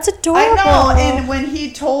 That's adorable. I know, and when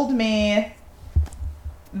he told me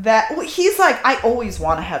that, he's like, I always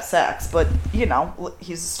want to have sex, but, you know,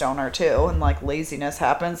 he's a stoner too, and, like, laziness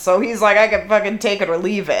happens, so he's like, I can fucking take it or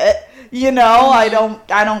leave it, you know?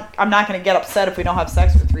 I'm not gonna get upset if we don't have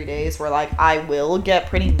sex for 3 days, where, like, I will get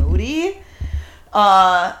pretty moody.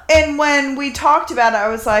 And when we talked about it, I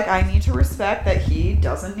was like, I need to respect that he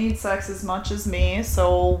doesn't need sex as much as me,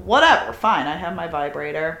 so whatever, fine, I have my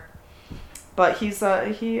vibrator. But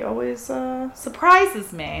he always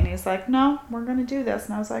surprises me, and he's like, no, we're gonna do this,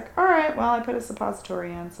 and I was like, all right, well, I put a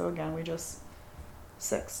suppository in, so again, we just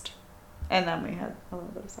sixed, and then we had a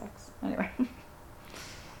little bit of sex. Anyway.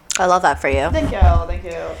 I love that for you. Thank you so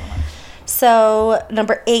much. So,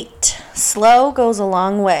 number 8, slow goes a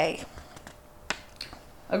long way.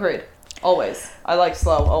 Agreed. Always. I like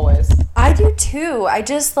slow, always. I do too. I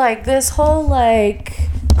just like this whole like...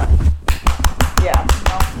 Yeah.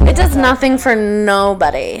 No, it does nothing for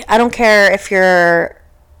nobody. I don't care if you're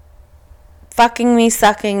fucking me,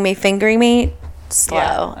 sucking me, fingering me.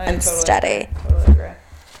 Slow and totally steady. Totally agree.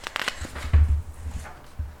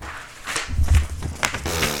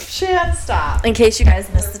 Shan, stop. In case you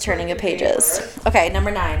guys missed the turning of pages. Okay, number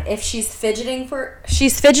 9. If she's fidgeting for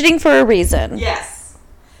a reason. Yes.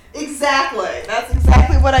 Exactly. That's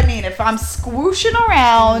exactly what I mean. If I'm squooshing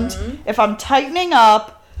around, if I'm tightening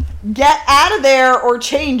up, get out of there or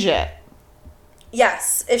change it.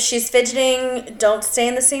 Yes. If she's fidgeting, don't stay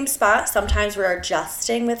in the same spot. Sometimes we're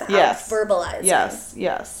adjusting without verbalizing.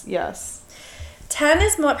 Yes. 10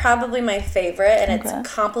 is probably my favorite, and it's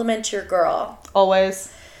compliment your girl.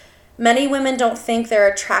 Always. Many women don't think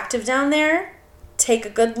they're attractive down there. Take a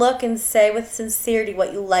good look and say with sincerity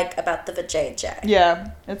what you like about the vajayjay.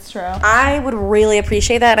 Yeah, it's true. I would really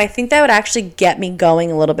appreciate that, and I think that would actually get me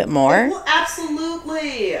going a little bit more. Well,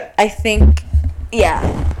 absolutely. I think,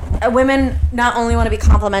 women not only want to be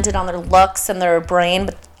complimented on their looks and their brain,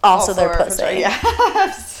 but also their pussy. Yeah,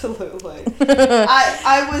 absolutely.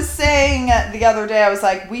 I was saying the other day, I was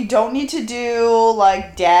like, we don't need to do,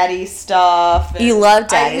 like, daddy stuff. You love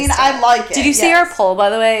daddy stuff. I like it. Did you see our poll, by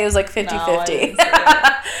the way? It was like 50-50. No, I didn't see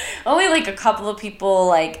it. Only, like, a couple of people,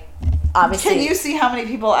 like, obviously. Can you see how many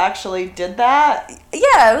people actually did that?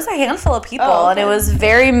 Yeah, it was a handful of people, and it was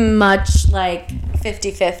very much, like,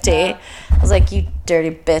 50-50. Yeah. I was like, you dirty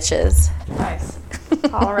bitches. Nice.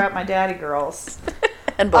 Holler at my daddy girls.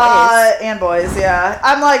 And boys. And boys, yeah.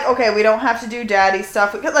 I'm like, okay, we don't have to do daddy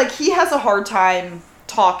stuff. Because, like, he has a hard time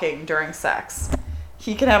talking during sex.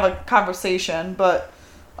 He can have a conversation, but,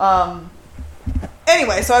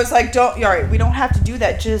 anyway, so I was like, we don't have to do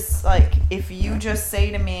that. Just, like, if you just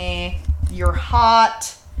say to me, you're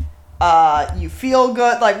hot, you feel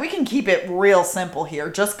good, like, we can keep it real simple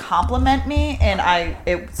here. Just compliment me, and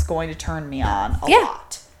it's going to turn me on a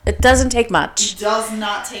lot. It doesn't take much. It does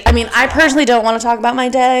not take much. I mean, I personally don't want to talk about my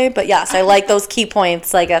day, but yes, I like those key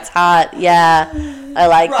points. Like, it's hot. Yeah, I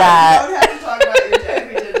like that. You don't have to talk about your day.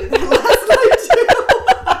 We did it last night,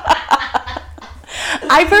 too.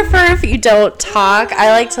 I prefer if you don't talk. I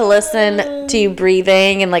like to listen to you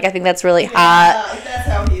breathing, and, like, I think that's really hot. That's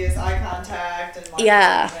how he is, eye contact.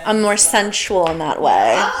 And I'm more sensual in that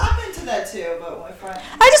way. I'm into that, too, but my friend...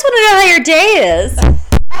 I just want to know how your day is.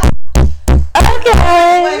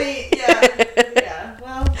 Okay. Yeah.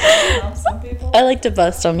 Well, some people. I like to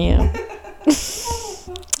bust on you.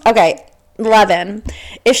 Okay, 11.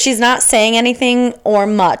 If she's not saying anything or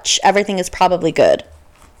much, everything is probably good.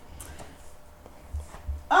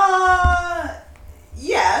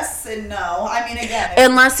 Yes and no. I mean, again.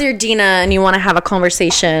 Unless you're Dina and you want to have a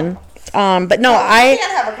conversation. But no, I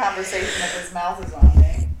can't have a conversation if his mouth is on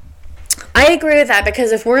me. I agree with that,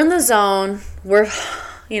 because if we're in the zone, we're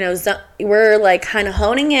like kind of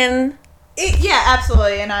honing in. Yeah,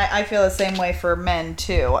 absolutely, and I feel the same way for men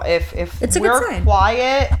too. If it's we're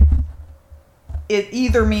quiet, it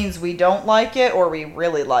either means we don't like it or we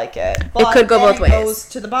really like it. But it could go both ways. It goes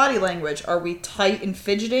to the body language. Are we tight and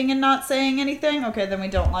fidgeting and not saying anything? Okay, then we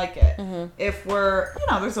don't like it. Mm-hmm. If we're,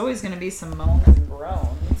 there's always going to be some moans and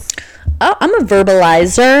groans. Oh, I'm a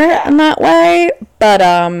verbalizer in that way, but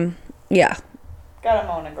yeah. Gotta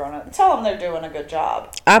moan and groan. Tell them they're doing a good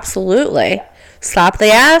job. Absolutely. Yeah. Slap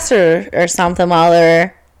the ass or something while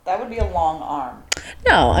they're... That would be a long arm.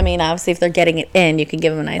 No, I mean, obviously, if they're getting it in, you can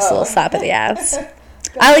give them a nice little slap of the ass.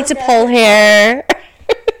 I like to pull hair.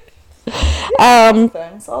 All the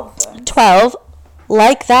things. 12.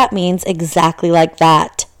 Like that means exactly like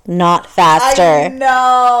that. not faster. I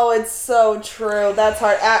know, it's so true. That's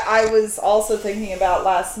hard. I was also thinking about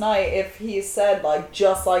last night, if he said, like,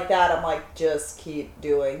 just like that, I'm like, just keep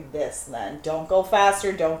doing this then. Don't go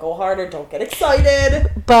faster, don't go harder, don't get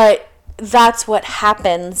excited. But that's what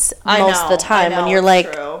happens most of the time when you're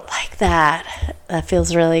like, true. Like that. That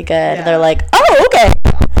feels really good. Yeah. They're like, oh, okay.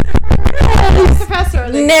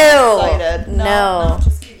 Faster, No,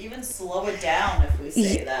 just even slow it down if we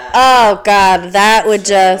say that. Oh God, that would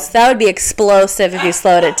be explosive if you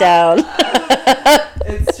slowed it down.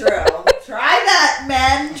 It's true. Try that,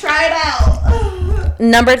 men. Try it out.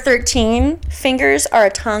 Number 13, fingers are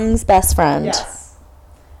a tongue's best friend. Yes.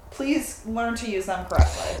 Please learn to use them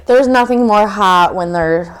correctly. There's nothing more hot when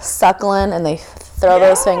they're suckling and they throw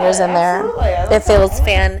those fingers in there. It feels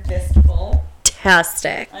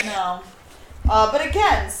fantastic. I know. But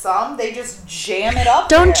again, they just jam it up.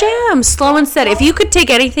 Don't jam. Slow and steady. If you could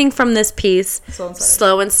take anything from this piece,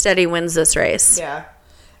 slow and steady wins this race. Yeah.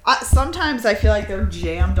 Sometimes I feel like they're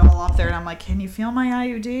jammed all up there, and I'm like, can you feel my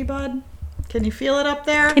IUD, bud? Can you feel it up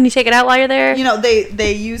there? Can you take it out while you're there? You know,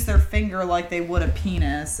 they use their finger like they would a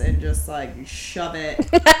penis and just, like, shove it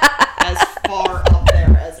as far up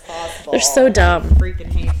there as possible. They're so dumb. I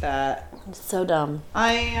freaking hate that. It's so dumb.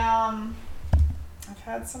 I've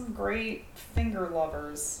had some great finger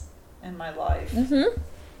lovers in my life. Mm-hmm.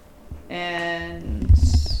 And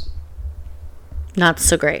not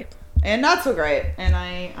so great. And not so great. And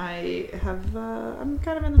I have I'm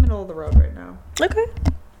kind of in the middle of the road right now. Okay.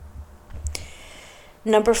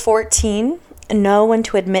 Number 14, know when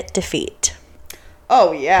to admit defeat.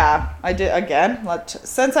 Oh yeah, I did again.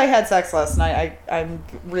 Since I had sex last night, I'm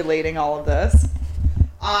relating all of this.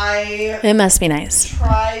 It must be nice.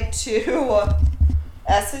 Tried to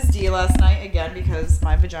S his D last night again because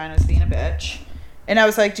my vagina's being a bitch. And I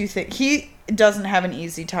was like, do you think he doesn't have an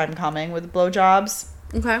easy time coming with blowjobs?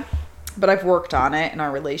 Okay. But I've worked on it in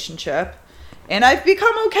our relationship. And I've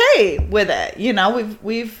become okay with it. You know,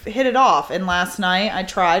 we've hit it off. And last night I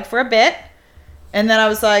tried for a bit. And then I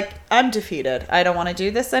was like, I'm defeated. I don't want to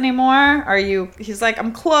do this anymore. He's like,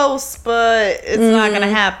 I'm close, but it's not going to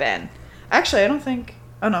happen. Actually, I don't think,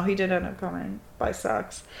 oh no, he did end up coming by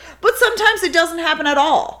sex. But sometimes it doesn't happen at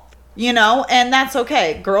all, you know, and that's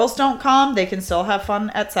okay. Girls don't come. They can still have fun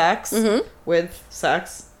at sex, with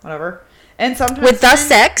sex, whatever. And sometimes with the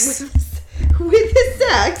sex. With the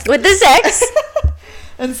sex. With the sex.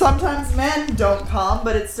 And sometimes men don't come,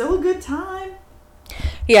 but it's still a good time.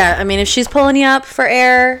 Yeah, I mean, if she's pulling you up for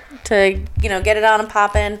air to, get it on and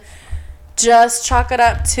popping, just chalk it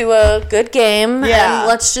up to a good game. Yeah. And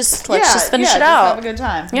let's just finish it out. Just have a good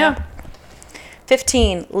time. Yeah.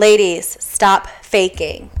 15, ladies, stop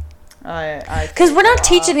faking. Because we're not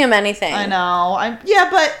teaching them anything. I know.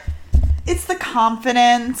 But it's the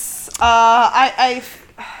confidence. I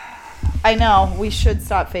know we should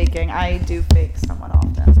stop faking. I do fake somewhat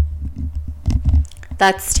often.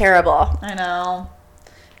 That's terrible. I know.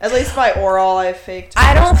 At least by oral, I've faked.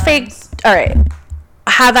 I don't fake. All right.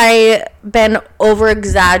 Have I been over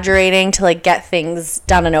exaggerating to get things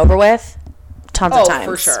done and over with? Tons of times.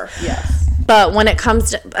 Oh, for sure. Yes. But when it comes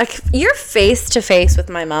to you're face to face with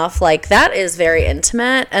my mouth, that is very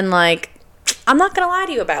intimate, and I'm not gonna lie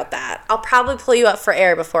to you about that. I'll probably pull you up for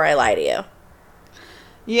air before I lie to you.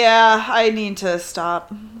 Yeah, I need to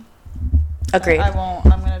stop. Agreed. I won't.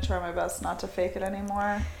 I'm gonna try my best not to fake it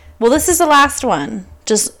anymore. Well, this is the last one.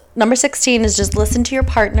 Just number 16 is just listen to your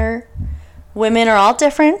partner. Women are all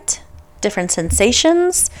different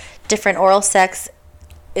sensations, different oral sex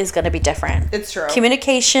is going to be different. It's true.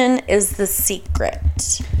 Communication is the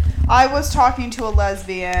secret. I was talking to a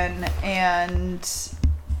lesbian and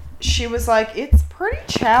she was like, it's pretty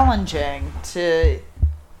challenging to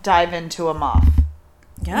dive into a muff.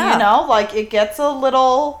 Yeah. You know, it gets a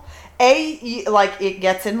little... it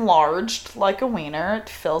gets enlarged like a wiener. It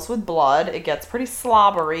fills with blood. It gets pretty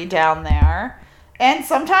slobbery down there. And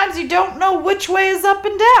sometimes you don't know which way is up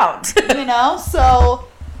and down, you know? So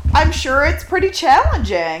I'm sure it's pretty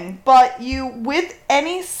challenging. But with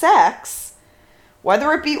any sex,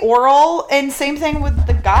 whether it be oral, and same thing with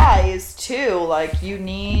the guys too, you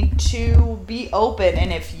need to be open.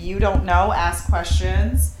 And if you don't know, ask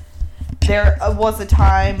questions. There was a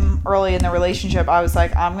time early in the relationship I was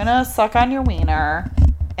like, I'm gonna suck on your wiener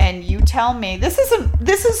and you tell me. This is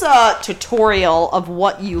a tutorial of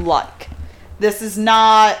what you like. This is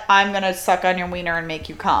not I'm gonna suck on your wiener and make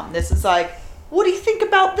you come. This is what do you think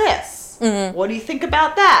about this? Mm-hmm. What do you think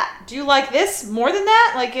about that? Do you like this more than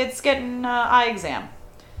that? It's getting eye exam.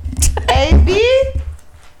 A, B,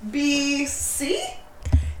 B, C,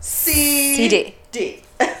 C, D. D.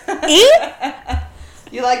 E?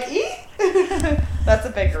 You like eat? That's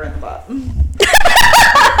a finger in the butt.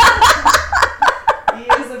 He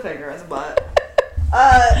is a finger in the butt.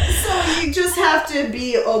 So you just have to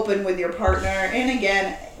be open with your partner. And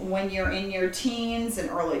again, when you're in your teens and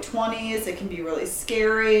early 20s, it can be really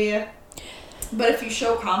scary. But if you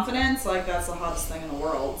show confidence, like, that's the hottest thing in the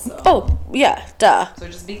world. So. Oh, yeah, duh. So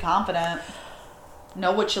just be confident.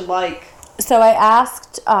 Know what you like. So I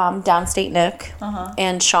asked Downstate Nick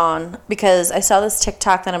and Sean, because I saw this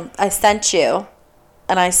TikTok that I sent you,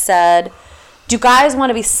 and I said, do guys want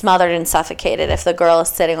to be smothered and suffocated if the girl is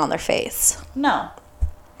sitting on their face? No.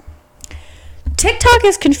 TikTok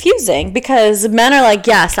is confusing because men are like,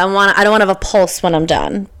 yes, I don't want to have a pulse when I'm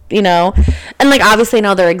done, you know? And, like, obviously, I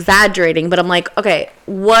know they're exaggerating, but I'm like, okay,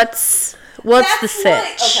 what's the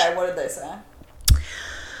sitch? Okay, what did they say?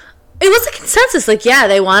 It was a consensus. Like, yeah,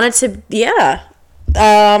 they wanted to, yeah.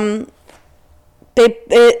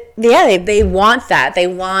 They want that.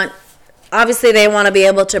 Obviously, they want to be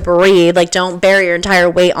able to breathe. Like, don't bear your entire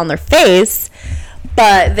weight on their face.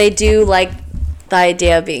 But they do like the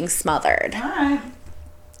idea of being smothered. All right.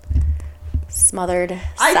 Smothered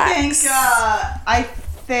sex. I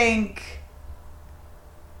think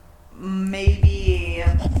maybe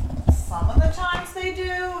some of the times they do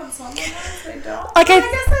and some of the times they don't. Like, I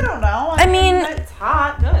guess I don't know. I mean, it's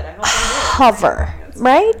hot. Good. I hope they do. Hover,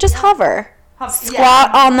 right? Just hover.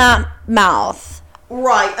 Squat on that mouth.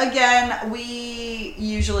 Right. Again, we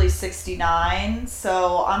usually 69,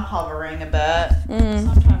 so I'm hovering a bit.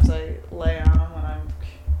 Sometimes I lay on them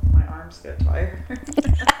when my arms get tired.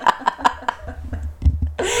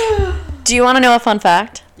 Do you want to know a fun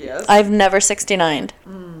fact? Yes. I've never 69'd.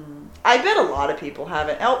 I bet a lot of people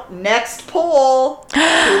haven't. Oh, next poll.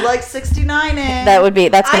 Who likes 69 in? That's going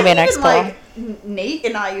to be a next poll. Like, Nate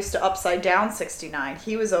and I used to upside down 69.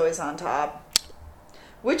 He was always on top.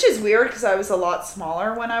 Which is weird because I was a lot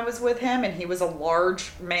smaller when I was with him and he was a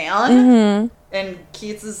large man. Mm-hmm. And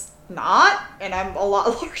Keith is not. And I'm a lot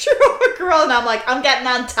larger of a girl. And I'm like, I'm getting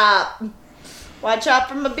on top. Watch out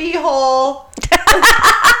for my beehole.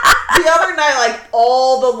 The other night, like,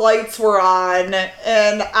 all the lights were on,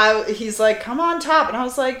 and he's like, come on top. And I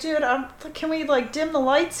was like, dude, can we, like, dim the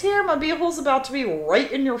lights here? My beehole's about to be right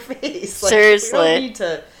in your face. Like, seriously. We don't need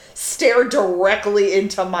to stare directly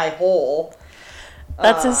into my hole.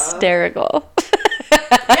 That's hysterical.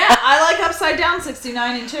 Yeah, I like upside down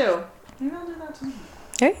 69 and 2. Maybe I'll do that tonight.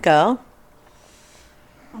 There you go.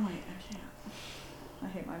 Oh, wait, I can't. I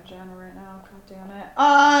hate my vagina right now. God damn it.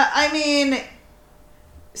 I mean...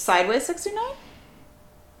 Sideways 69?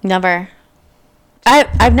 Never.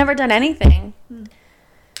 I've never done anything.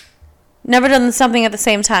 Never done something at the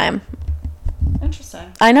same time.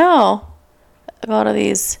 Interesting. I know. I go to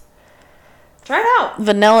these. Try it out.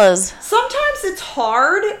 Vanillas. Sometimes it's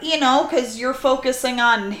hard, you know, because you're focusing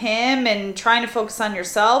on him and trying to focus on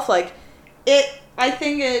yourself. Like, I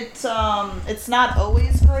think it's not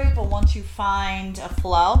always great, but once you find a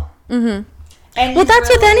flow. Mm-hmm. And well, that's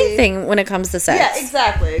with anything when it comes to sex. Yeah,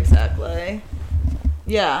 exactly.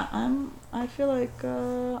 Yeah, I feel like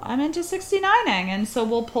I'm into 69ing, and so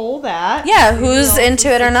we'll pull that. Yeah, who's into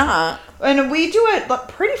it or not? And we do it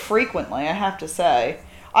pretty frequently, I have to say.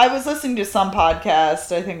 I was listening to some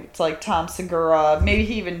podcast, I think it's like Tom Segura, maybe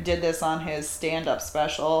he even did this on his stand-up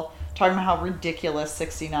special, talking about how ridiculous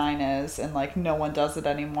 69 is, and like no one does it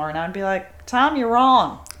anymore, and I'd be like, Tom, you're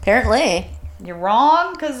wrong. Apparently. You're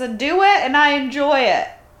wrong, because I do it and I enjoy it.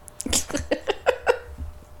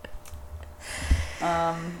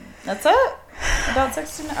 That's it? About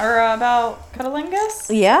 69, or about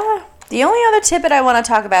cunnilingus? Yeah. The only other tidbit I want to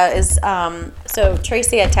talk about is, so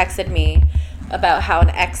Tracy had texted me about how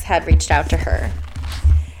an ex had reached out to her.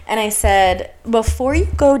 And I said, before you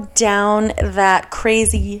go down that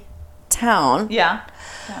crazy town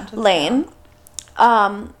lane,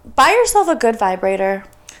 buy yourself a good vibrator.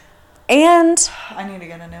 And I need to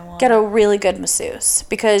get a new one. Get a really good masseuse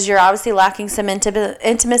because you're obviously lacking some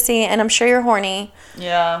intimacy, and I'm sure you're horny.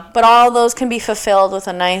 Yeah. But all those can be fulfilled with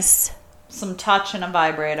some touch and a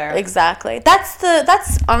vibrator. Exactly.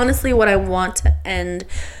 That's honestly what I want to end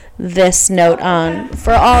this note on.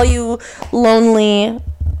 For all you lonely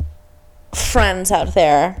friends out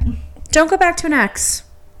there, don't go back to an ex.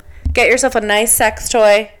 Get yourself a nice sex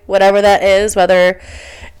toy, whatever that is, whether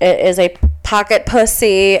it is a pocket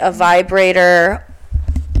pussy, a vibrator,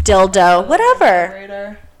 dildo, whatever.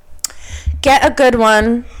 Vibrator. Get a good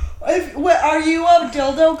one. Are you a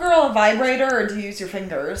dildo girl, a vibrator, or do you use your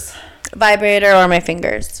fingers? Vibrator or my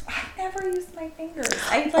fingers. I never used my fingers.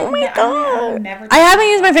 Oh my god! I haven't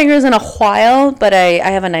used my fingers in a while, but I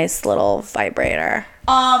have a nice little vibrator.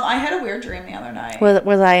 I had a weird dream the other night.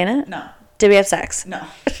 Was I in it? No. Did we have sex? No.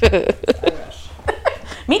 I wish.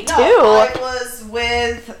 Me too. No, I was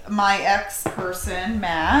with my ex-person,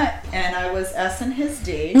 Matt, and I was S-ing his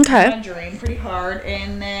date. Okay. I drained pretty hard,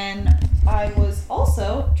 and then I was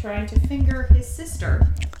also trying to finger his sister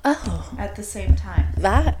Oh. at the same time.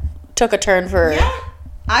 That took a turn for... Yeah.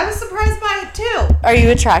 I was surprised by it, too. Are you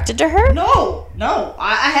attracted to her? No.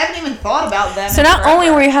 I haven't even thought about them. So not only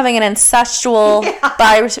were you having an incestual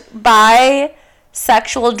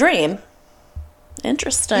bisexual dream.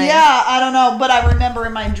 Interesting. Yeah, I don't know, but I remember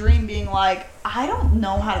in my dream being like, I don't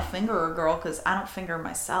know how to finger a girl because I don't finger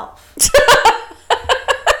myself.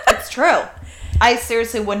 It's true. I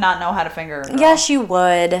seriously would not know how to finger a girl. Yes, you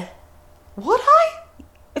would. Would I?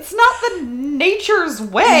 It's not the nature's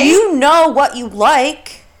way. You know what you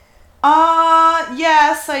like.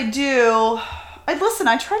 Yes, I do. Listen,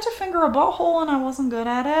 I tried to finger a butthole and I wasn't good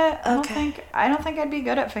at it. Okay. I don't think I'd be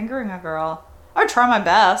good at fingering a girl. I would try my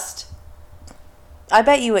best. I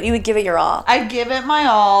bet you would. You would give it your all. I'd give it my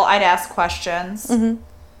all. I'd ask questions. Mm-hmm.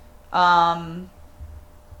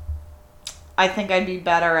 I think I'd be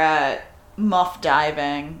better at muff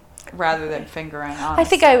diving rather than fingering, honestly. I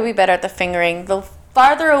think I would be better at the fingering. The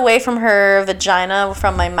farther away from her vagina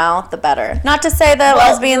from my mouth, the better. Not to say that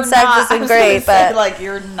lesbian sex isn't great, but like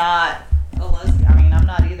you're not a lesbian. I mean, I'm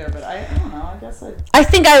not either, but I don't know. I guess I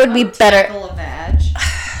think I would be better. Tackle a vag.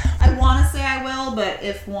 I want to say I will, but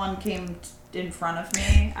if one came in front of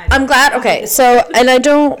me, I'm glad. Okay, so and I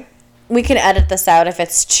don't. We can edit this out if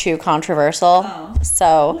it's too controversial. Oh.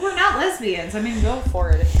 So Well, we're not lesbians. I mean, go for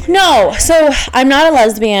it. If you no, so I'm not a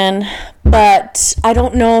lesbian, but I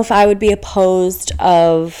don't know if I would be opposed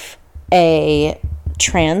of a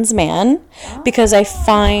trans man because I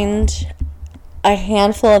find a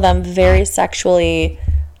handful of them very sexually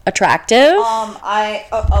attractive.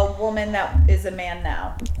 a woman that is a man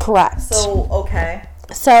now. Correct. So okay.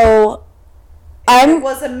 So If it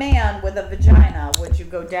was a man with a vagina, would you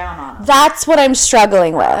go down on him? that's what I'm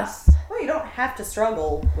struggling with. Well, you don't have to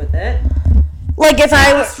struggle with it. Like if Not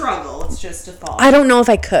I a struggle. It's just a thought. I don't know if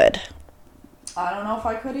I could. I don't know if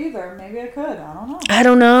I could either. Maybe I could. I don't know. I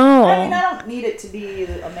don't know. I mean, I don't need it to be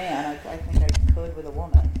a man. I think I could with a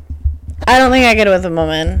woman. I don't think I could with a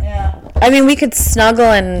woman. Yeah. I mean, we could snuggle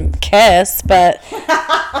and kiss, but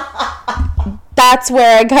that's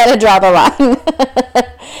where I gotta draw the line.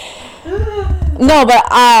 No, but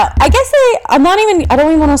I guess I don't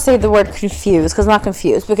even want to say the word confused because I'm not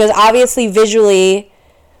confused because obviously visually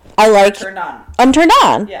I like. Turned on. I'm turned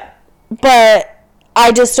on. Yeah. But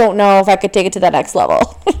I just don't know if I could take it to that next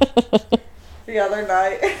level. The other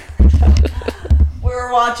night, we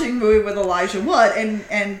were watching a movie with Elijah Wood,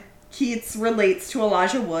 and Keats relates to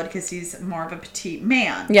Elijah Wood because he's more of a petite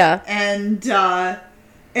man. Yeah.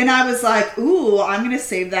 And I was like, ooh, I'm going to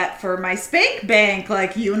save that for my spank bank,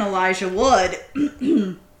 like you and Elijah Wood.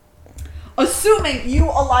 Assuming you,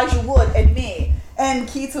 Elijah Wood, and me. And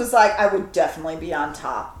Keats was like, I would definitely be on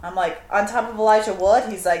top. I'm like, on top of Elijah Wood?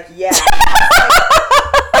 He's like, yeah.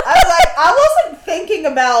 I wasn't thinking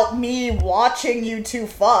about me watching you two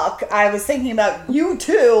fuck. I was thinking about you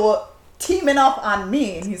two teaming up on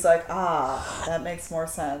me. And he's like, that makes more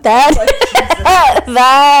sense. I was like, Jesus.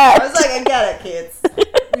 I was like, I get it, kids.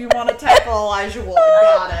 You want to tackle Elijah Wood.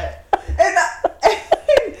 Got it.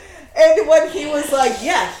 And when he was like,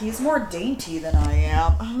 yeah, he's more dainty than I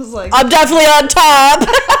am. I was like, I'm definitely on top.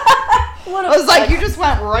 I was like, you just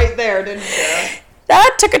went right there, didn't you?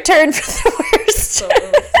 That took a turn for the worst. So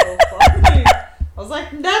funny. I was like,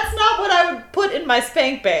 that's not what I would put in my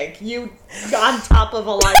spank bank. You on top of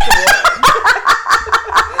Elijah Wood.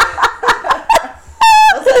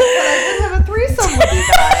 I was like, but I did have a threesome with you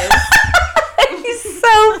guys. He's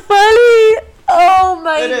so funny. Oh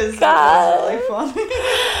my God. It is really funny.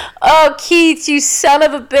 Oh, Keith, you son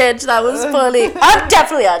of a bitch. That was funny. I'm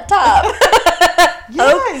definitely on top.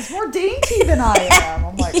 Yeah, he's more dainty than I am.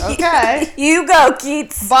 I'm like, okay. You go,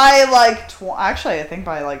 Keats. By like, actually, I think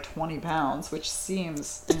by like 20 pounds, which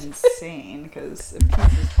seems insane, because if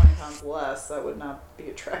Keith is 20 pounds less, that would not be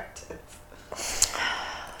attractive.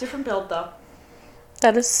 Different build, though.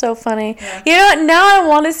 That is so funny. Yeah. You know what? Now I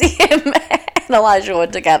want to see him and Elijah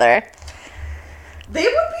Wood together. They would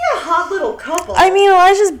be a hot little couple. I mean,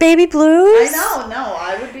 Elijah's baby blues. I know, no,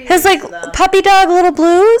 I would be. His like puppy dog little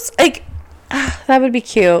blues. Like, that would be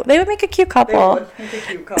cute. They would make a cute couple. They would make a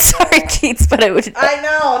cute couple. Sorry, Keats, but it would. I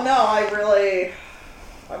know, no, I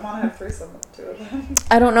want to have threesome with the two of them.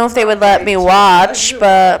 I don't know if they would let me watch,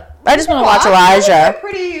 but I just want to watch That Elijah.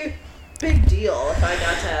 would be a pretty big deal if I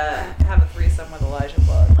got to have a threesome with Elijah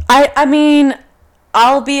Wood. I mean,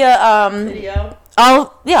 I'll be a Video.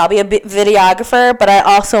 I'll be a videographer, but I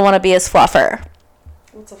also want to be his fluffer.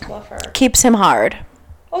 What's a fluffer? Keeps him hard.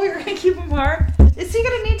 Oh, you're gonna keep him hard? Is he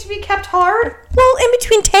gonna need to be kept hard? Well, in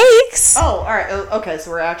between takes. Oh, all right. Okay,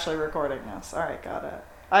 so we're actually recording this. All right, got it.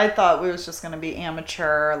 I thought we was just gonna be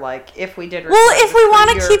amateur, like if we did. Well, if we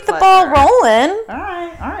want to keep the ball rolling. All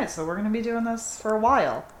right. So we're gonna be doing this for a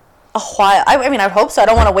while. A while. I mean, I hope so. I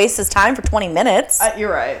don't want to waste his time for 20 minutes.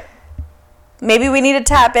 You're right. Maybe we need to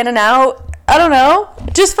tap in and out. I don't know.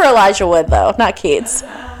 Just for Elijah Wood, though, not Keats.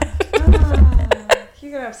 You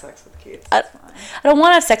can have sex with Keats. I don't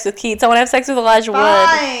want to have sex with Keats. I want to have sex with Elijah Wood.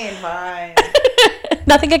 Fine.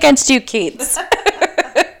 Nothing against you, Keats.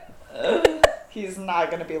 He's not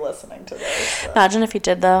going to be listening to this. So. Imagine if he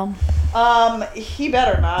did, though. He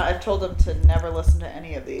better not. I've told him to never listen to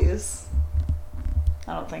any of these.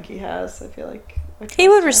 I don't think he has. I feel like he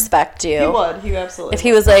would respect you. He would. He absolutely. If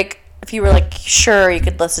he was like, if you were like sure you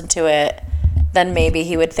could listen to it, then maybe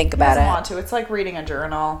he would think about it. He doesn't want to. It's like reading a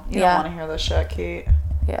journal. You don't want to hear this shit, Kate.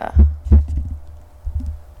 Yeah.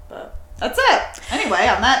 But that's it. Anyway,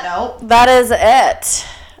 on that note, that is it.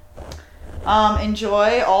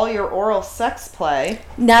 Enjoy all your oral sex play.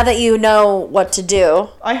 Now that you know what to do.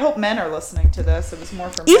 I hope men are listening to this. It was more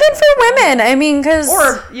for even for women. I mean, because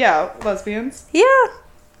lesbians. Yeah.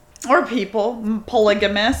 Or people,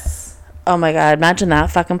 polygamists. Oh my God! Imagine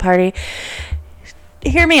that fucking party.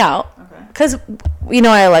 Hear me out. Okay. Because you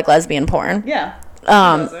know I like lesbian porn. Yeah.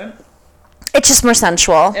 It's just more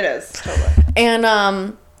sensual. It is totally. And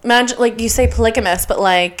imagine, like, you say polygamous, but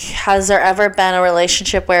like, has there ever been a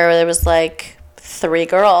relationship where there was like 3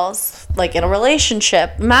 girls, like in a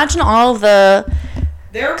relationship? Imagine all the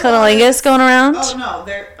cunnilingus going around. Oh no,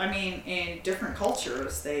 in different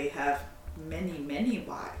cultures they have many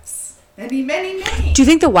wives. Many. Do you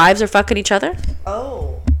think the wives are fucking each other?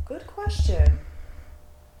 Oh, good question.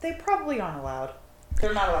 They probably aren't allowed.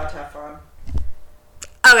 They're not allowed to have fun.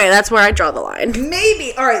 Okay, that's where I draw the line.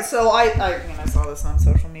 Maybe. All right, so I saw this on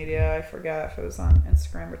social media. I forgot if it was on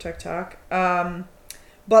Instagram or TikTok.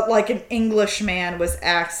 But like an English man was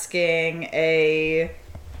asking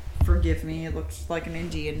forgive me, it looked like an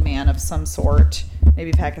Indian man of some sort,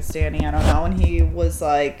 maybe Pakistani, I don't know. And he was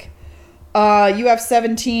like, you have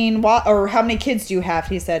 17, or how many kids do you have?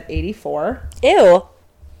 He said 84. Ew.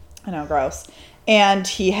 I know, gross. And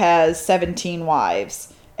he has 17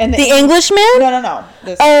 wives. And the Englishman? No.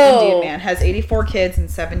 This Indian man has 84 kids and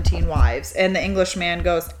 17 wives. And the Englishman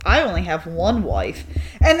goes, I only have 1 wife.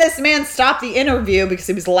 And this man stopped the interview because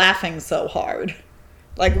he was laughing so hard.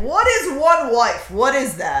 Like, what is 1 wife? What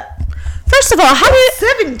is that? First of all, how do you...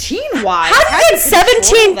 17 wives? How do you get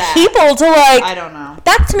 17 people to like... I don't know.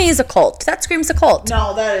 That to me is a cult. That screams a cult.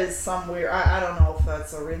 No, that is some weird... I don't know if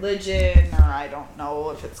that's a religion or I don't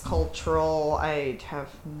know if it's cultural. I have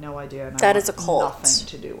no idea. And that is a cult. Nothing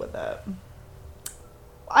to do with it.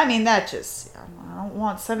 I mean, that just... I don't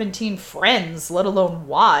want 17 friends, let alone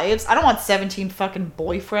wives. I don't want 17 fucking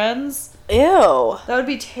boyfriends. Ew. That would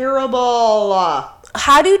be terrible.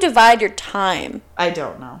 How do you divide your time? I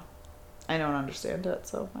don't know. I don't understand it,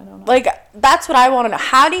 so I don't know. Like, that's what I want to know.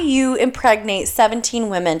 How do you impregnate 17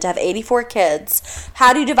 women to have 84 kids?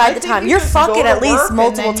 How do you divide the time? You're fucking at least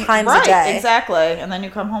multiple times a day. Right, exactly. And then you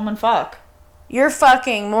come home and fuck. You're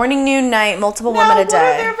fucking morning, noon, night, multiple women a day.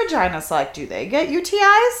 What are their vaginas like? Do they get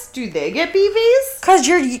UTIs? Do they get BVs? Because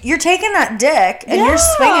you're taking that dick and you're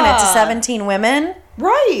swinging it to 17 women.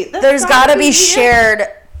 Right. There's got to be shared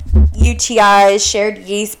UTIs, shared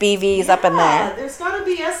yeast, BVs up in there. There's got to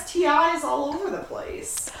be STIs all over the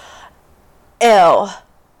place. Ew. Yeah,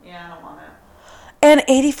 I don't want it. And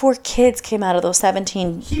 84 kids came out of those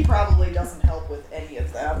 17. He probably doesn't help with any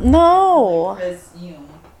of them. No.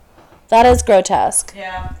 That is grotesque.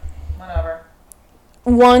 Yeah, whatever.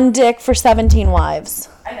 1 dick for 17 wives.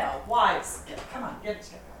 I know. Wives. Come on, get it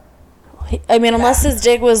together. I mean, unless his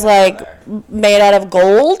dick was like made out of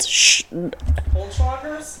gold.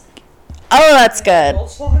 Goldschlagers? Oh, that's good.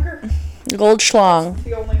 Goldschlager? Goldschlong. That's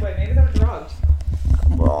the only way. Maybe they're drugged.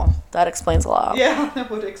 Well, that explains a lot. Yeah, that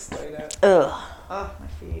would explain it. Ugh. Oh, my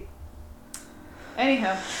feet.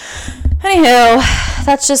 Anywho,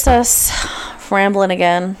 that's just us rambling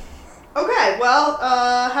again. Okay, well,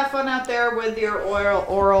 have fun out there with your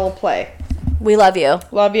oral play. We love you.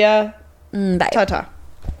 Love ya. Bye. Ta-ta.